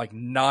Thornton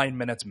 9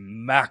 minutes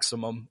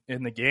maximum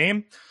in the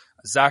game.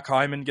 Zach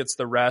Hyman gets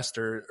the rest,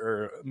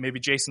 or maybe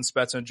Jason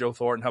Spezza and Joe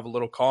Thornton have a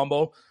little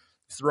combo.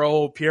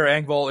 Throw Pierre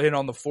Engvall in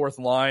on the fourth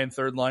line,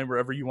 third line,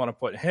 wherever you want to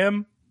put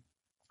him.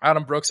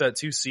 Adam Brooks at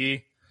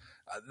 2C.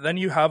 Then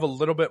you have a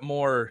little bit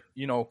more,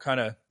 kind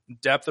of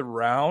depth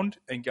around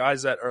and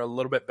guys that are a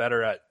little bit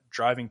better at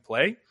driving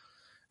play.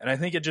 And I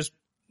think it just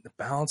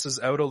balances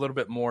out a little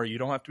bit more. You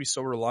don't have to be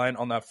so reliant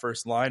on that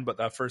first line, but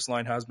that first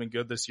line has been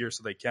good this year,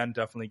 so they can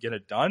definitely get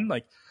it done.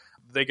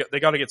 They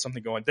got to get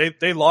something going.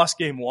 They lost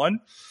game one.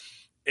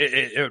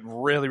 It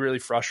really, really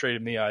frustrated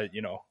me. I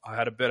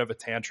had a bit of a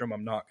tantrum.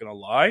 I'm not going to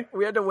lie.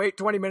 We had to wait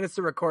 20 minutes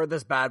to record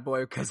this bad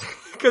boy because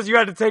you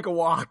had to take a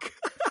walk.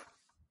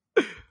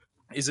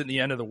 Isn't the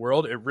end of the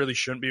world. It really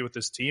shouldn't be with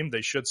this team.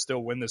 They should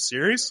still win this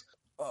series.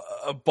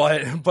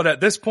 But at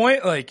this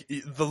point,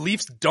 the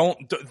Leafs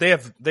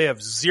they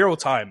have zero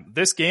time.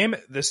 This game,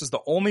 this is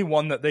the only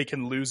one that they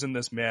can lose in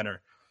this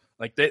manner.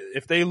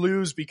 If they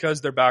lose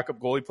because their backup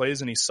goalie plays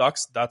and he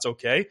sucks, that's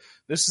okay.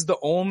 This is the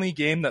only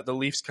game that the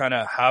Leafs kind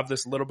of have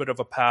this little bit of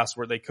a pass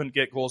where they couldn't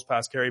get goals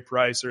past Carey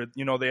Price, or,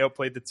 they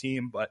outplayed the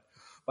team, but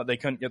they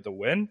couldn't get the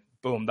win.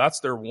 Boom.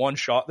 That's their one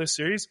shot this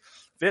series.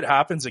 If it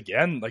happens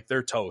again,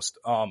 they're toast.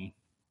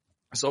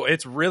 So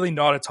it's really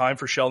not a time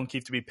for Sheldon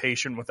Keefe to be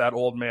patient with that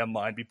old man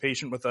line. Be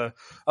patient with a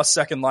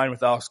second line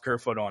with Alex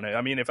Kerfoot on it.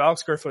 I mean, if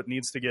Alex Kerfoot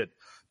needs to get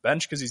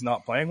benched because he's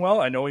not playing well,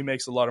 I know he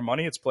makes a lot of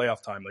money. It's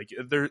playoff time.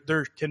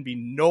 There can be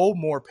no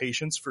more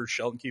patience for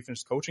Sheldon Keefe and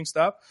his coaching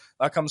staff.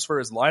 That comes for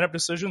his lineup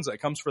decisions. That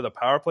comes for the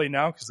power play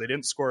now because they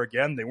didn't score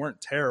again. They weren't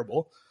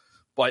terrible,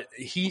 but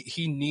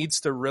he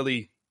needs to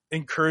really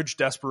encourage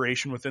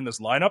desperation within this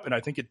lineup, and I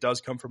think it does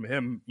come from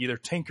him either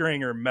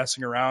tinkering or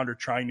messing around or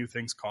trying new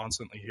things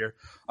constantly here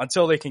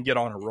until they can get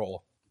on a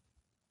roll.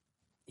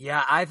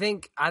 Yeah, I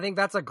think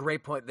that's a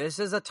great point. This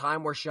is a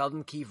time where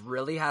Sheldon Keefe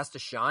really has to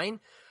shine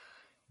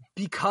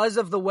because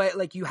of the way,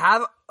 you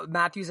have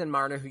Matthews and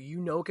Marner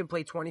who can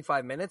play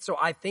 25 minutes, so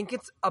I think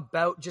it's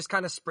about just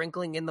kind of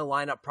sprinkling in the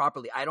lineup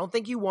properly. I don't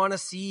think you want to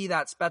see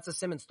that Spezza,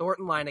 Simmons,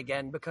 Thornton line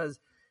again because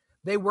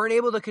they weren't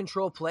able to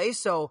control play,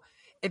 so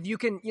if you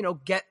can,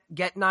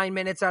 get 9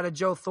 minutes out of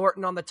Joe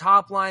Thornton on the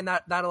top line,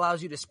 that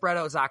allows you to spread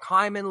out Zach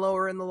Hyman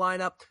lower in the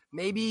lineup.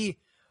 Maybe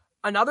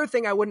another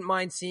thing I wouldn't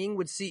mind seeing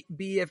would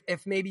be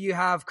if maybe you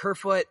have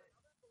Kerfoot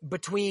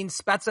between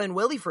Spezza and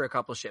Willie for a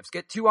couple shifts.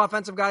 Get two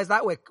offensive guys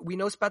that way. We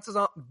know Spezza's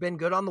been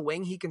good on the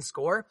wing. He can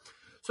score.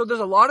 So there's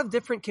a lot of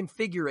different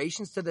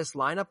configurations to this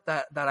lineup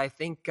that I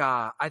think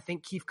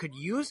Keefe could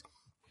use.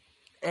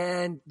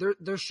 And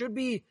there should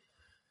be.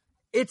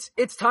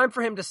 It's time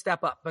for him to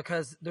step up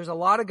because there's a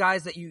lot of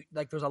guys that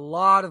there's a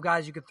lot of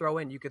guys you could throw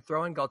in. You could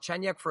throw in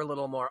Galchenyuk for a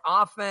little more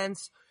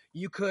offense.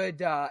 You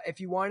could, if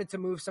you wanted to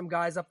move some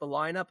guys up the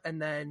lineup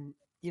and then,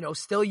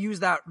 still use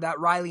that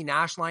Riley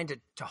Nash line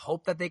to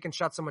hope that they can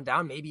shut someone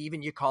down. Maybe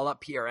even you call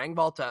up Pierre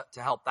Engvall to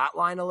help that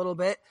line a little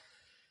bit.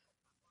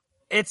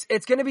 It's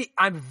going to be,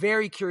 I'm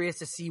very curious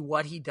to see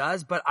what he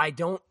does, but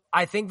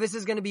I think this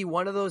is going to be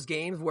one of those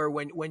games where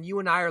when you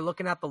and I are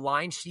looking at the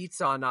line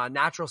sheets on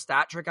Natural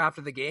Stat Trick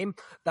after the game,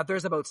 that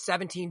there's about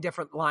 17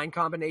 different line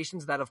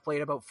combinations that have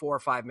played about 4 or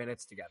 5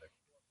 minutes together.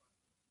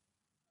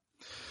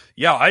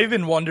 Yeah, I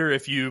even wonder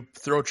if you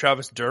throw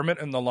Travis Dermott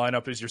in the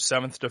lineup as your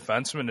seventh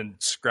defenseman and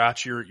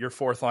scratch your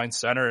fourth line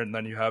center, and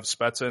then you have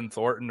Spezza and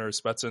Thornton or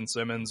Spezza and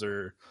Simmons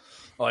or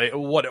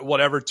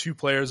whatever two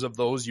players of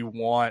those you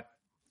want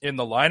in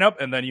the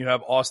lineup, and then you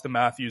have Austin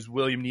Matthews,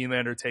 William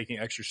Nylander taking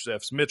extra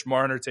shifts, Mitch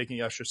Marner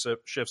taking extra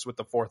shifts with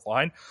the fourth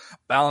line.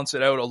 Balance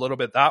it out a little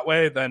bit that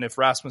way. Then if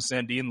Rasmus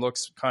Sandin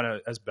looks kind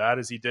of as bad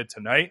as he did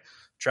tonight,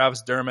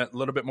 Travis Dermott, a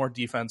little bit more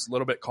defense, a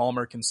little bit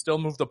calmer, can still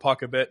move the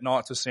puck a bit,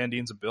 not to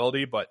Sandin's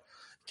ability, but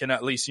can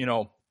at least,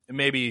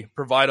 maybe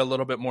provide a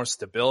little bit more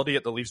stability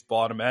at the Leafs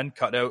bottom end,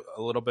 cut out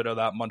a little bit of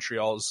that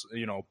Montreal's,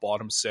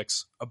 bottom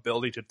six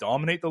ability to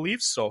dominate the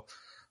Leafs. So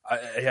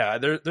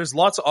there's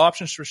lots of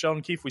options for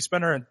Sheldon Keefe. We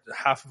spent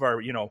half of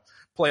our,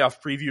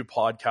 playoff preview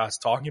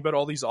podcast talking about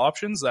all these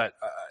options that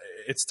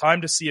it's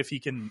time to see if he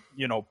can,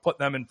 put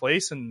them in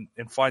place and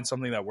find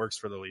something that works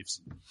for the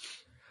Leafs.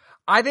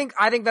 I think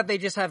that they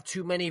just have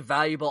too many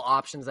valuable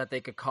options that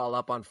they could call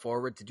up on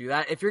forward to do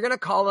that. If you're going to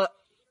call it,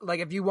 like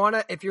if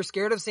you're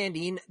scared of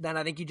Sandin, then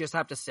I think you just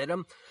have to sit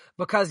him,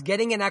 because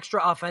getting an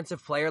extra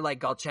offensive player like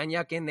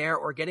Galchenyuk in there,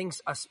 or getting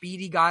a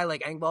speedy guy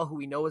like Engvall, who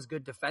we know is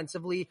good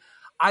defensively,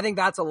 I think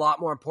that's a lot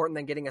more important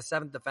than getting a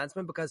seventh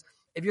defenseman, because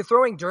if you're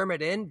throwing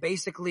Dermott in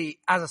basically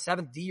as a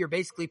seventh D, you're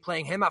basically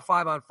playing him at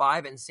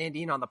 5-on-5 and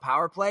Sandin on the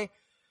power play.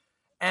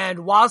 And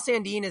while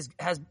Sandin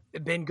has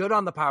been good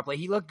on the power play,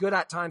 he looked good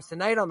at times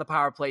tonight on the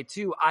power play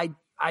too. I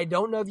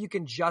don't know if you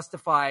can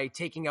justify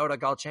taking out a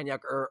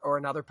Galchenyuk or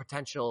another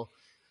potential,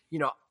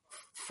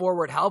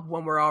 forward help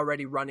when we're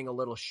already running a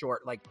little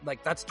short.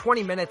 Like that's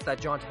 20 minutes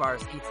that John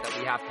Tavares eats that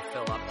we have to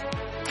fill up.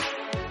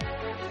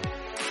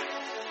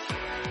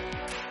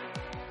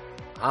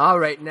 All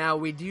right, now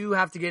we do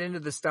have to get into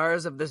the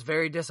stars of this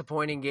very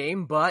disappointing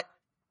game, but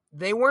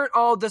they weren't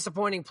all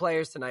disappointing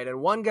players tonight.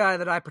 And one guy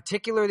that I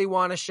particularly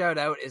want to shout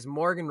out is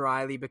Morgan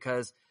Rielly,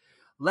 because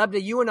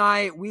Lebda, you and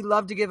I, we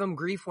love to give him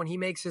grief when he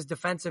makes his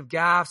defensive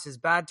gaffes, his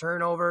bad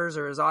turnovers,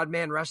 or his odd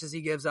man rushes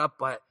he gives up.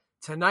 But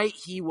tonight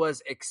he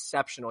was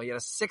exceptional. He had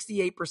a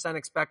 68%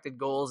 expected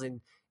goals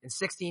in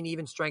 16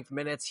 even strength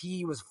minutes.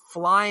 He was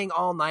flying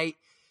all night.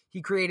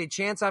 He created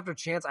chance after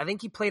chance. I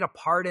think he played a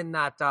part in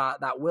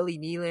that Willie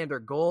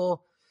Nylander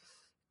goal.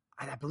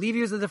 I believe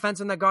he was the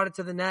defenseman that got it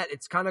to the net.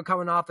 It's kind of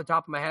coming off the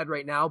top of my head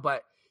right now,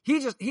 but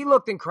he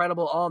looked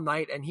incredible all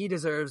night, and he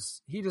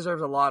deserves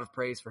a lot of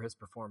praise for his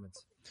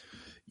performance.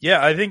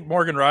 Yeah, I think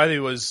Morgan Rielly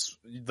was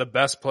the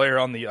best player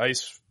on the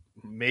ice,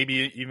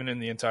 maybe even in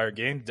the entire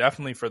game,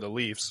 definitely for the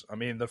Leafs. I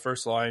mean, the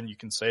first line, you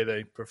can say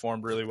they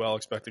performed really well,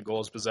 expected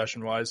goals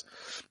possession-wise.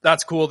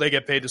 That's cool. They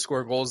get paid to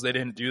score goals. They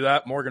didn't do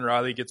that. Morgan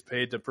Rielly gets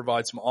paid to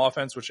provide some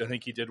offense, which I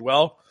think he did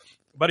well.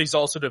 But he's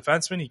also a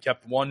defenseman. He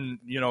kept one,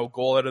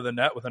 goal out of the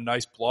net with a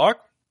nice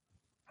block.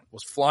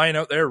 Was flying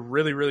out there.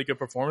 Really, really good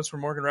performance from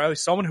Morgan Rielly.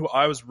 Someone who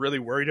I was really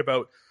worried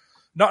about,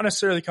 not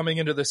necessarily coming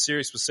into this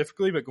series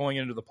specifically, but going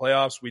into the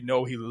playoffs. We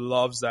know he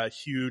loves that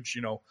huge,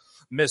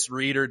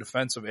 misreader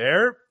defensive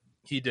error.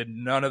 He did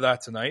none of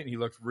that tonight, and he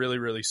looked really,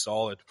 really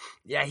solid.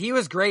 Yeah, he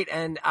was great,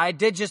 and I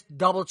did just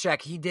double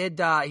check. He did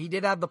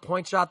have the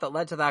point shot that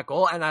led to that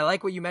goal, and I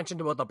like what you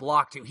mentioned about the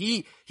block too.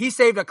 He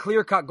saved a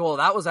clear cut goal.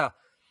 That was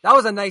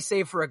a nice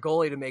save for a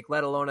goalie to make,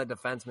 let alone a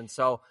defenseman.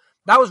 So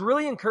that was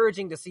really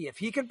encouraging to see. If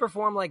he can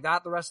perform like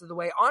that the rest of the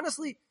way,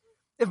 honestly,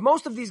 if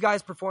most of these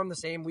guys perform the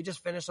same, we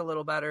just finish a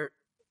little better,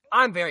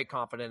 I'm very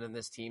confident in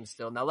this team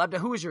still. Now, Lebda,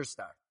 who is your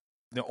star?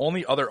 The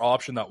only other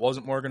option that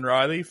wasn't Morgan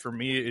Rielly for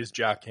me is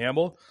Jack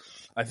Campbell.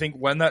 I think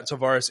when that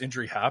Tavares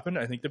injury happened,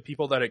 I think the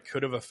people that it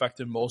could have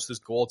affected most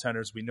is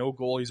goaltenders. We know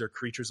goalies are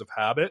creatures of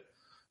habit.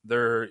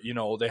 They're,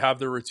 they have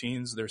their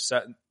routines. They're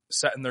set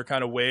in their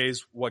kind of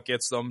ways, what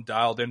gets them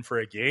dialed in for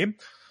a game.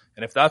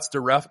 And if that's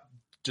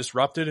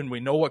disrupted, and we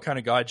know what kind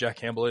of guy Jack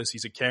Campbell is,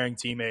 he's a caring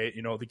teammate.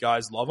 The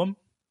guys love him.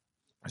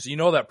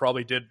 So that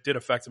probably did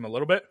affect him a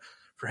little bit.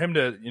 For him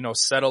to,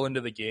 settle into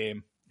the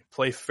game,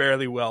 play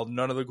fairly well.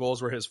 None of the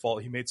goals were his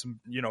fault. He made some,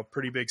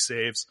 pretty big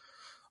saves.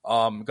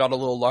 Got a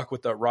little luck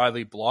with that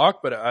Rielly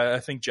block, but I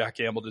think Jack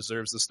Campbell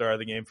deserves the star of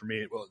the game for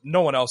me. Well,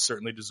 no one else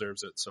certainly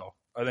deserves it, so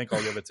I think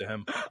I'll give it to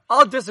him.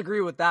 I'll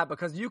disagree with that,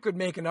 because you could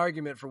make an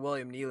argument for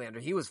William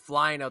Nylander. He was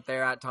flying out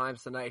there at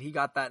times tonight. He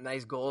got that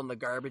nice goal in the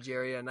garbage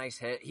area, a nice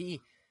hit.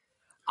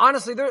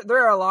 Honestly,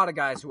 there are a lot of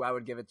guys who I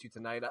would give it to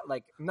tonight.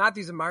 Like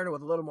Matthews and Marner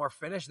with a little more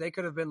finish, they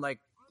could have been like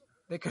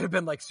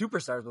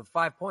superstars with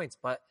 5 points,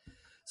 but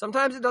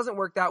sometimes it doesn't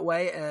work that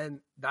way,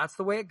 and that's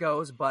the way it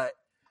goes. But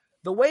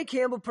the way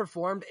Campbell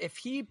performed, if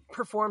he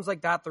performs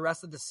like that the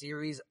rest of the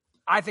series,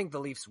 I think the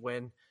Leafs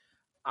win.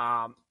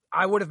 I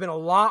would have been a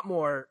lot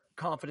more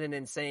confident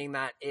in saying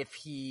that if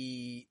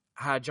he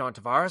had John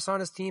Tavares on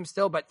his team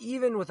still, but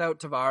even without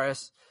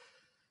Tavares,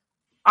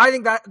 I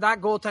think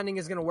that goaltending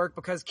is going to work,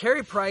 because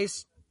Carey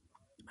Price,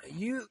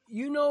 you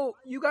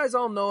guys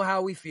all know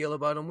how we feel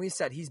about him. We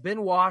said he's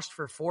been washed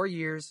for 4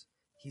 years.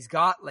 He's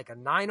got like a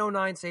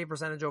 .909 save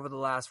percentage over the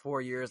last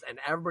 4 years, and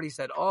everybody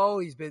said, oh,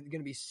 he's been going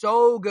to be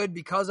so good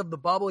because of the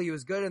bubble. He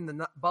was good in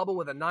the bubble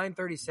with a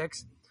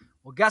 .936.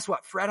 Well, guess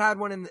what? Fred had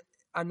one in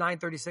a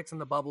 .936 in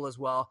the bubble as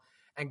well,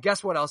 and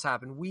guess what else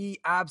happened? We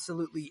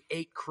absolutely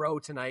ate crow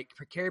tonight.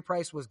 Carey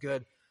Price was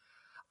good.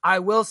 I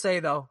will say,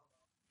 though,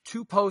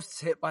 2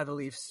 posts hit by the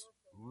Leafs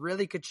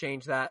really could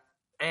change that,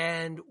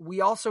 and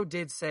we also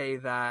did say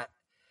that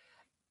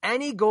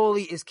any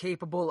goalie is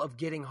capable of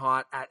getting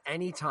hot at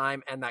any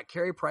time, and that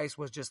Carey Price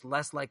was just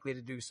less likely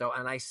to do so.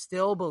 And I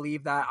still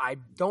believe that. I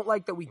don't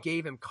like that we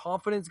gave him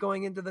confidence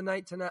going into the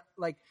night tonight,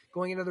 like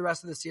going into the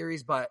rest of the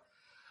series, but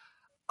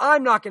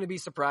I'm not going to be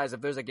surprised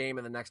if there's a game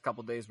in the next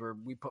couple of days where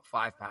we put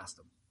 5 past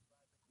him.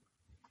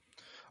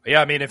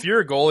 Yeah, I mean, if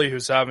you're a goalie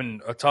who's having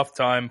a tough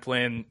time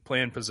playing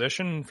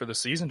position for the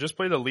season, just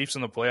play the Leafs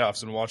in the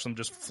playoffs and watch them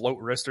just float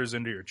wristers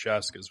into your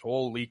chest. Because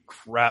holy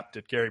crap,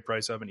 did Carey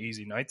Price have an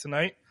easy night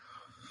tonight?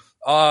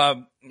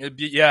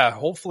 Yeah,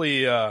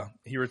 hopefully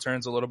he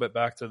returns a little bit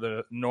back to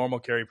the normal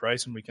Carey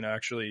Price, and we can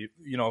actually,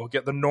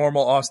 get the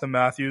normal Austin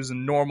Matthews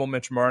and normal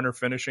Mitch Marner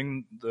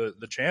finishing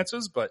the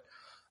chances. But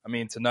I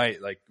mean,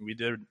 tonight, like, we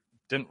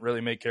didn't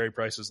really make Carey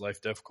Price's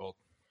life difficult.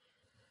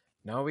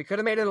 No, we could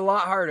have made it a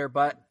lot harder,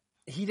 but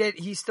he did.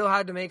 He still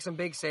had to make some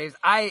big saves.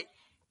 I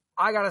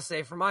gotta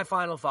say, for my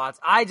final thoughts,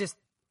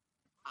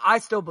 I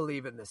still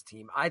believe in this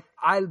team.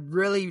 I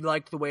really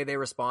liked the way they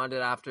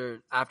responded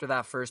after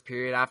that first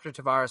period. After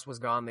Tavares was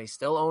gone, they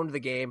still owned the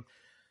game.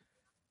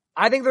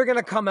 I think they're going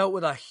to come out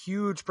with a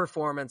huge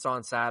performance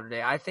on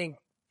Saturday. I think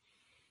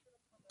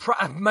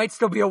it might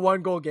still be a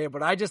 1-goal game,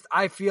 but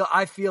I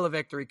feel a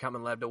victory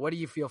coming, Lebda. What do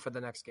you feel for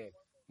the next game?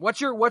 What's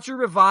your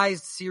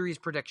revised series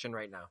prediction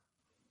right now?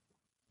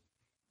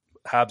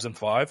 Habs in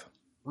 5.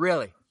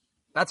 Really?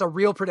 That's a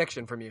real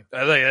prediction from you.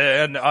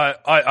 And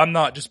I'm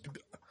not just.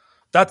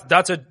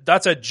 That's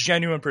a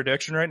genuine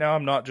prediction right now.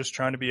 I'm not just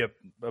trying to be a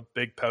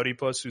big pouty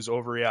puss who's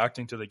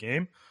overreacting to the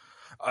game.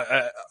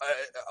 I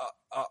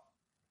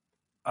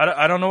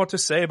don't know what to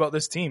say about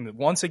this team.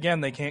 Once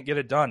again, they can't get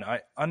it done. I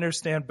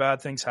understand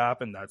bad things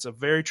happen. That's a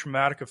very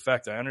traumatic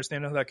effect. I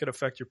understand how that could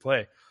affect your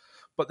play.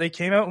 But they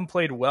came out and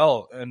played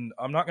well, and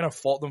I'm not going to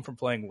fault them for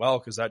playing well,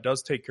 because that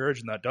does take courage,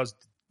 and that does,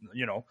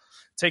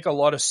 take a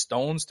lot of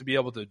stones to be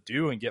able to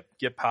do and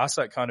get past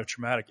that kind of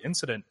traumatic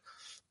incident.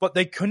 But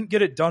they couldn't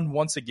get it done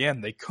once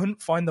again. They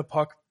couldn't find the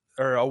puck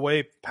or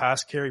away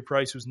past Carey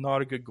Price, who's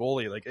not a good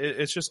goalie. Like,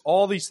 it's just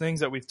all these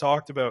things that we've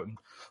talked about, and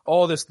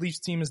this Leafs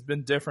team has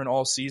been different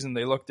all season.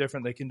 They look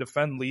different. They can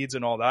defend leads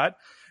and all that.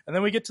 And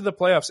then we get to the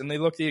playoffs, and they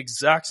look the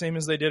exact same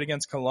as they did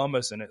against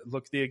Columbus, and it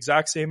looked the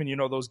exact same in,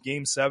 those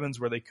game 7s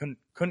where they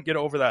couldn't get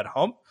over that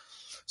hump.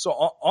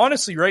 So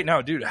honestly, right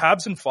now, dude,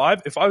 Habs in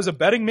 5, if I was a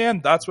betting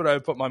man, that's what I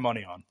would put my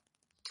money on.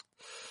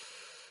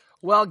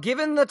 Well,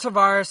 given the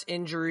Tavares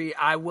injury,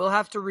 I will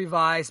have to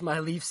revise my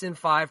Leafs in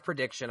 5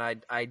 prediction. I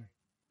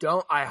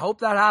hope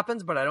that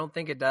happens, but I don't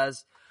think it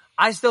does.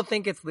 I still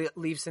think it's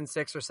Leafs in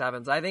 6 or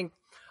 7s.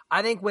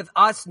 I think with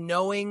us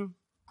knowing,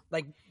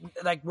 like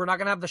we're not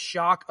going to have the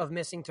shock of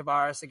missing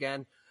Tavares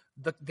again.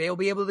 They'll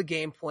be able to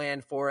game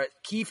plan for it.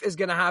 Keefe is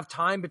going to have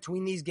time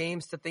between these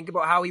games to think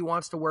about how he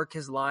wants to work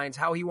his lines,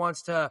 how he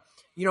wants to,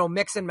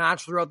 mix and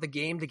match throughout the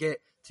game to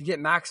get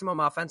maximum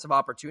offensive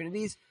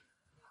opportunities.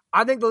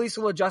 I think the Leafs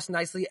will adjust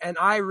nicely, and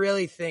I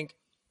really think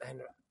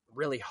and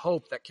really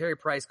hope that Carey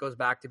Price goes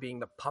back to being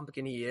the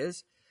pumpkin he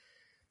is.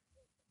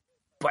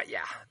 But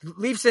yeah,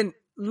 Leafs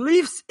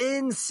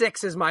in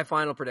 6 is my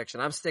final prediction.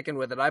 I'm sticking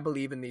with it. I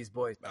believe in these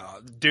boys.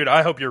 Dude,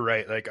 I hope you're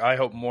right. Like, I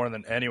hope more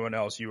than anyone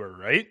else you are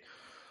right.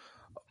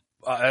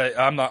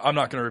 I'm not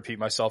going to repeat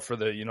myself for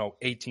the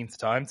 18th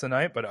time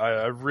tonight, but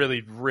I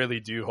really, really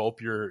do hope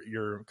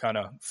your kind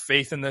of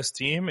faith in this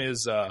team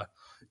is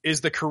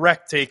the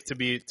correct take to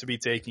be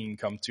taking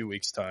come 2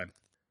 weeks' time.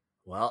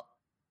 Well,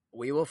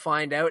 we will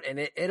find out, and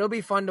it'll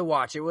be fun to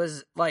watch. It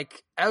was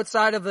like,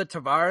 outside of the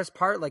Tavares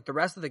part, like, the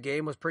rest of the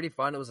game was pretty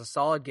fun. It was a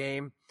solid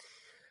game.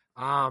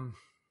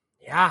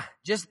 Yeah,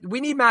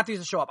 we need Matthews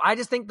to show up. I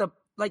just think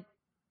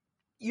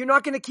you're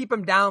not going to keep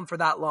him down for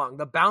that long.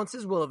 The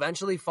bounces will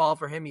eventually fall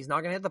for him. He's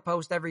not going to hit the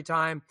post every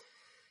time.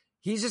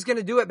 He's just going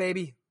to do it,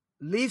 baby.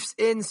 Leafs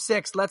in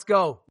 6. Let's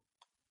go.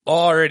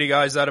 Alrighty,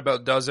 guys, that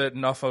about does it.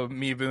 Enough of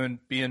me being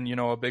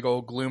a big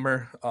old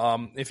gloomer.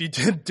 If you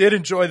did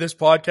enjoy this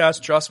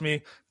podcast, trust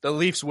me, the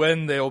Leafs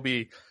win. They'll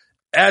be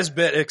as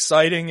bit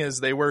exciting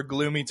as they were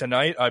gloomy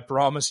tonight. I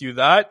promise you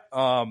that.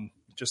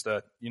 Just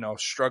a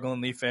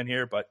struggling Leaf fan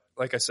here, but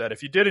like I said,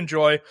 if you did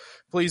enjoy,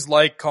 please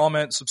like,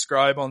 comment,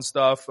 subscribe on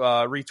stuff,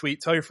 retweet,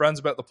 tell your friends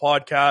about the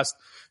podcast,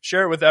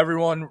 share it with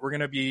everyone. We're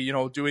gonna be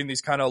doing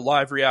these kind of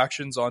live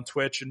reactions on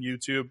Twitch and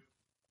YouTube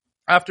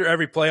after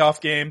every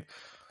playoff game.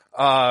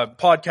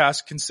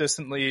 Podcast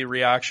consistently,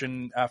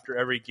 reaction after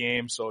every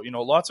game. So,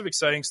 lots of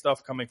exciting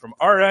stuff coming from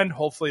our end.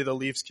 Hopefully the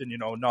Leafs can,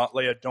 not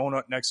lay a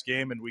donut next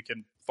game, and we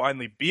can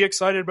finally be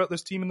excited about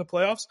this team in the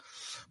playoffs.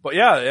 But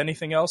yeah,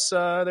 anything else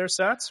there,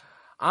 Sats?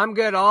 I'm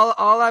good. All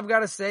I've got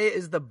to say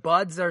is the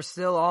Buds are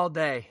still all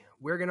day.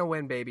 We're going to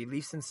win, baby.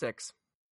 Leafs in 6.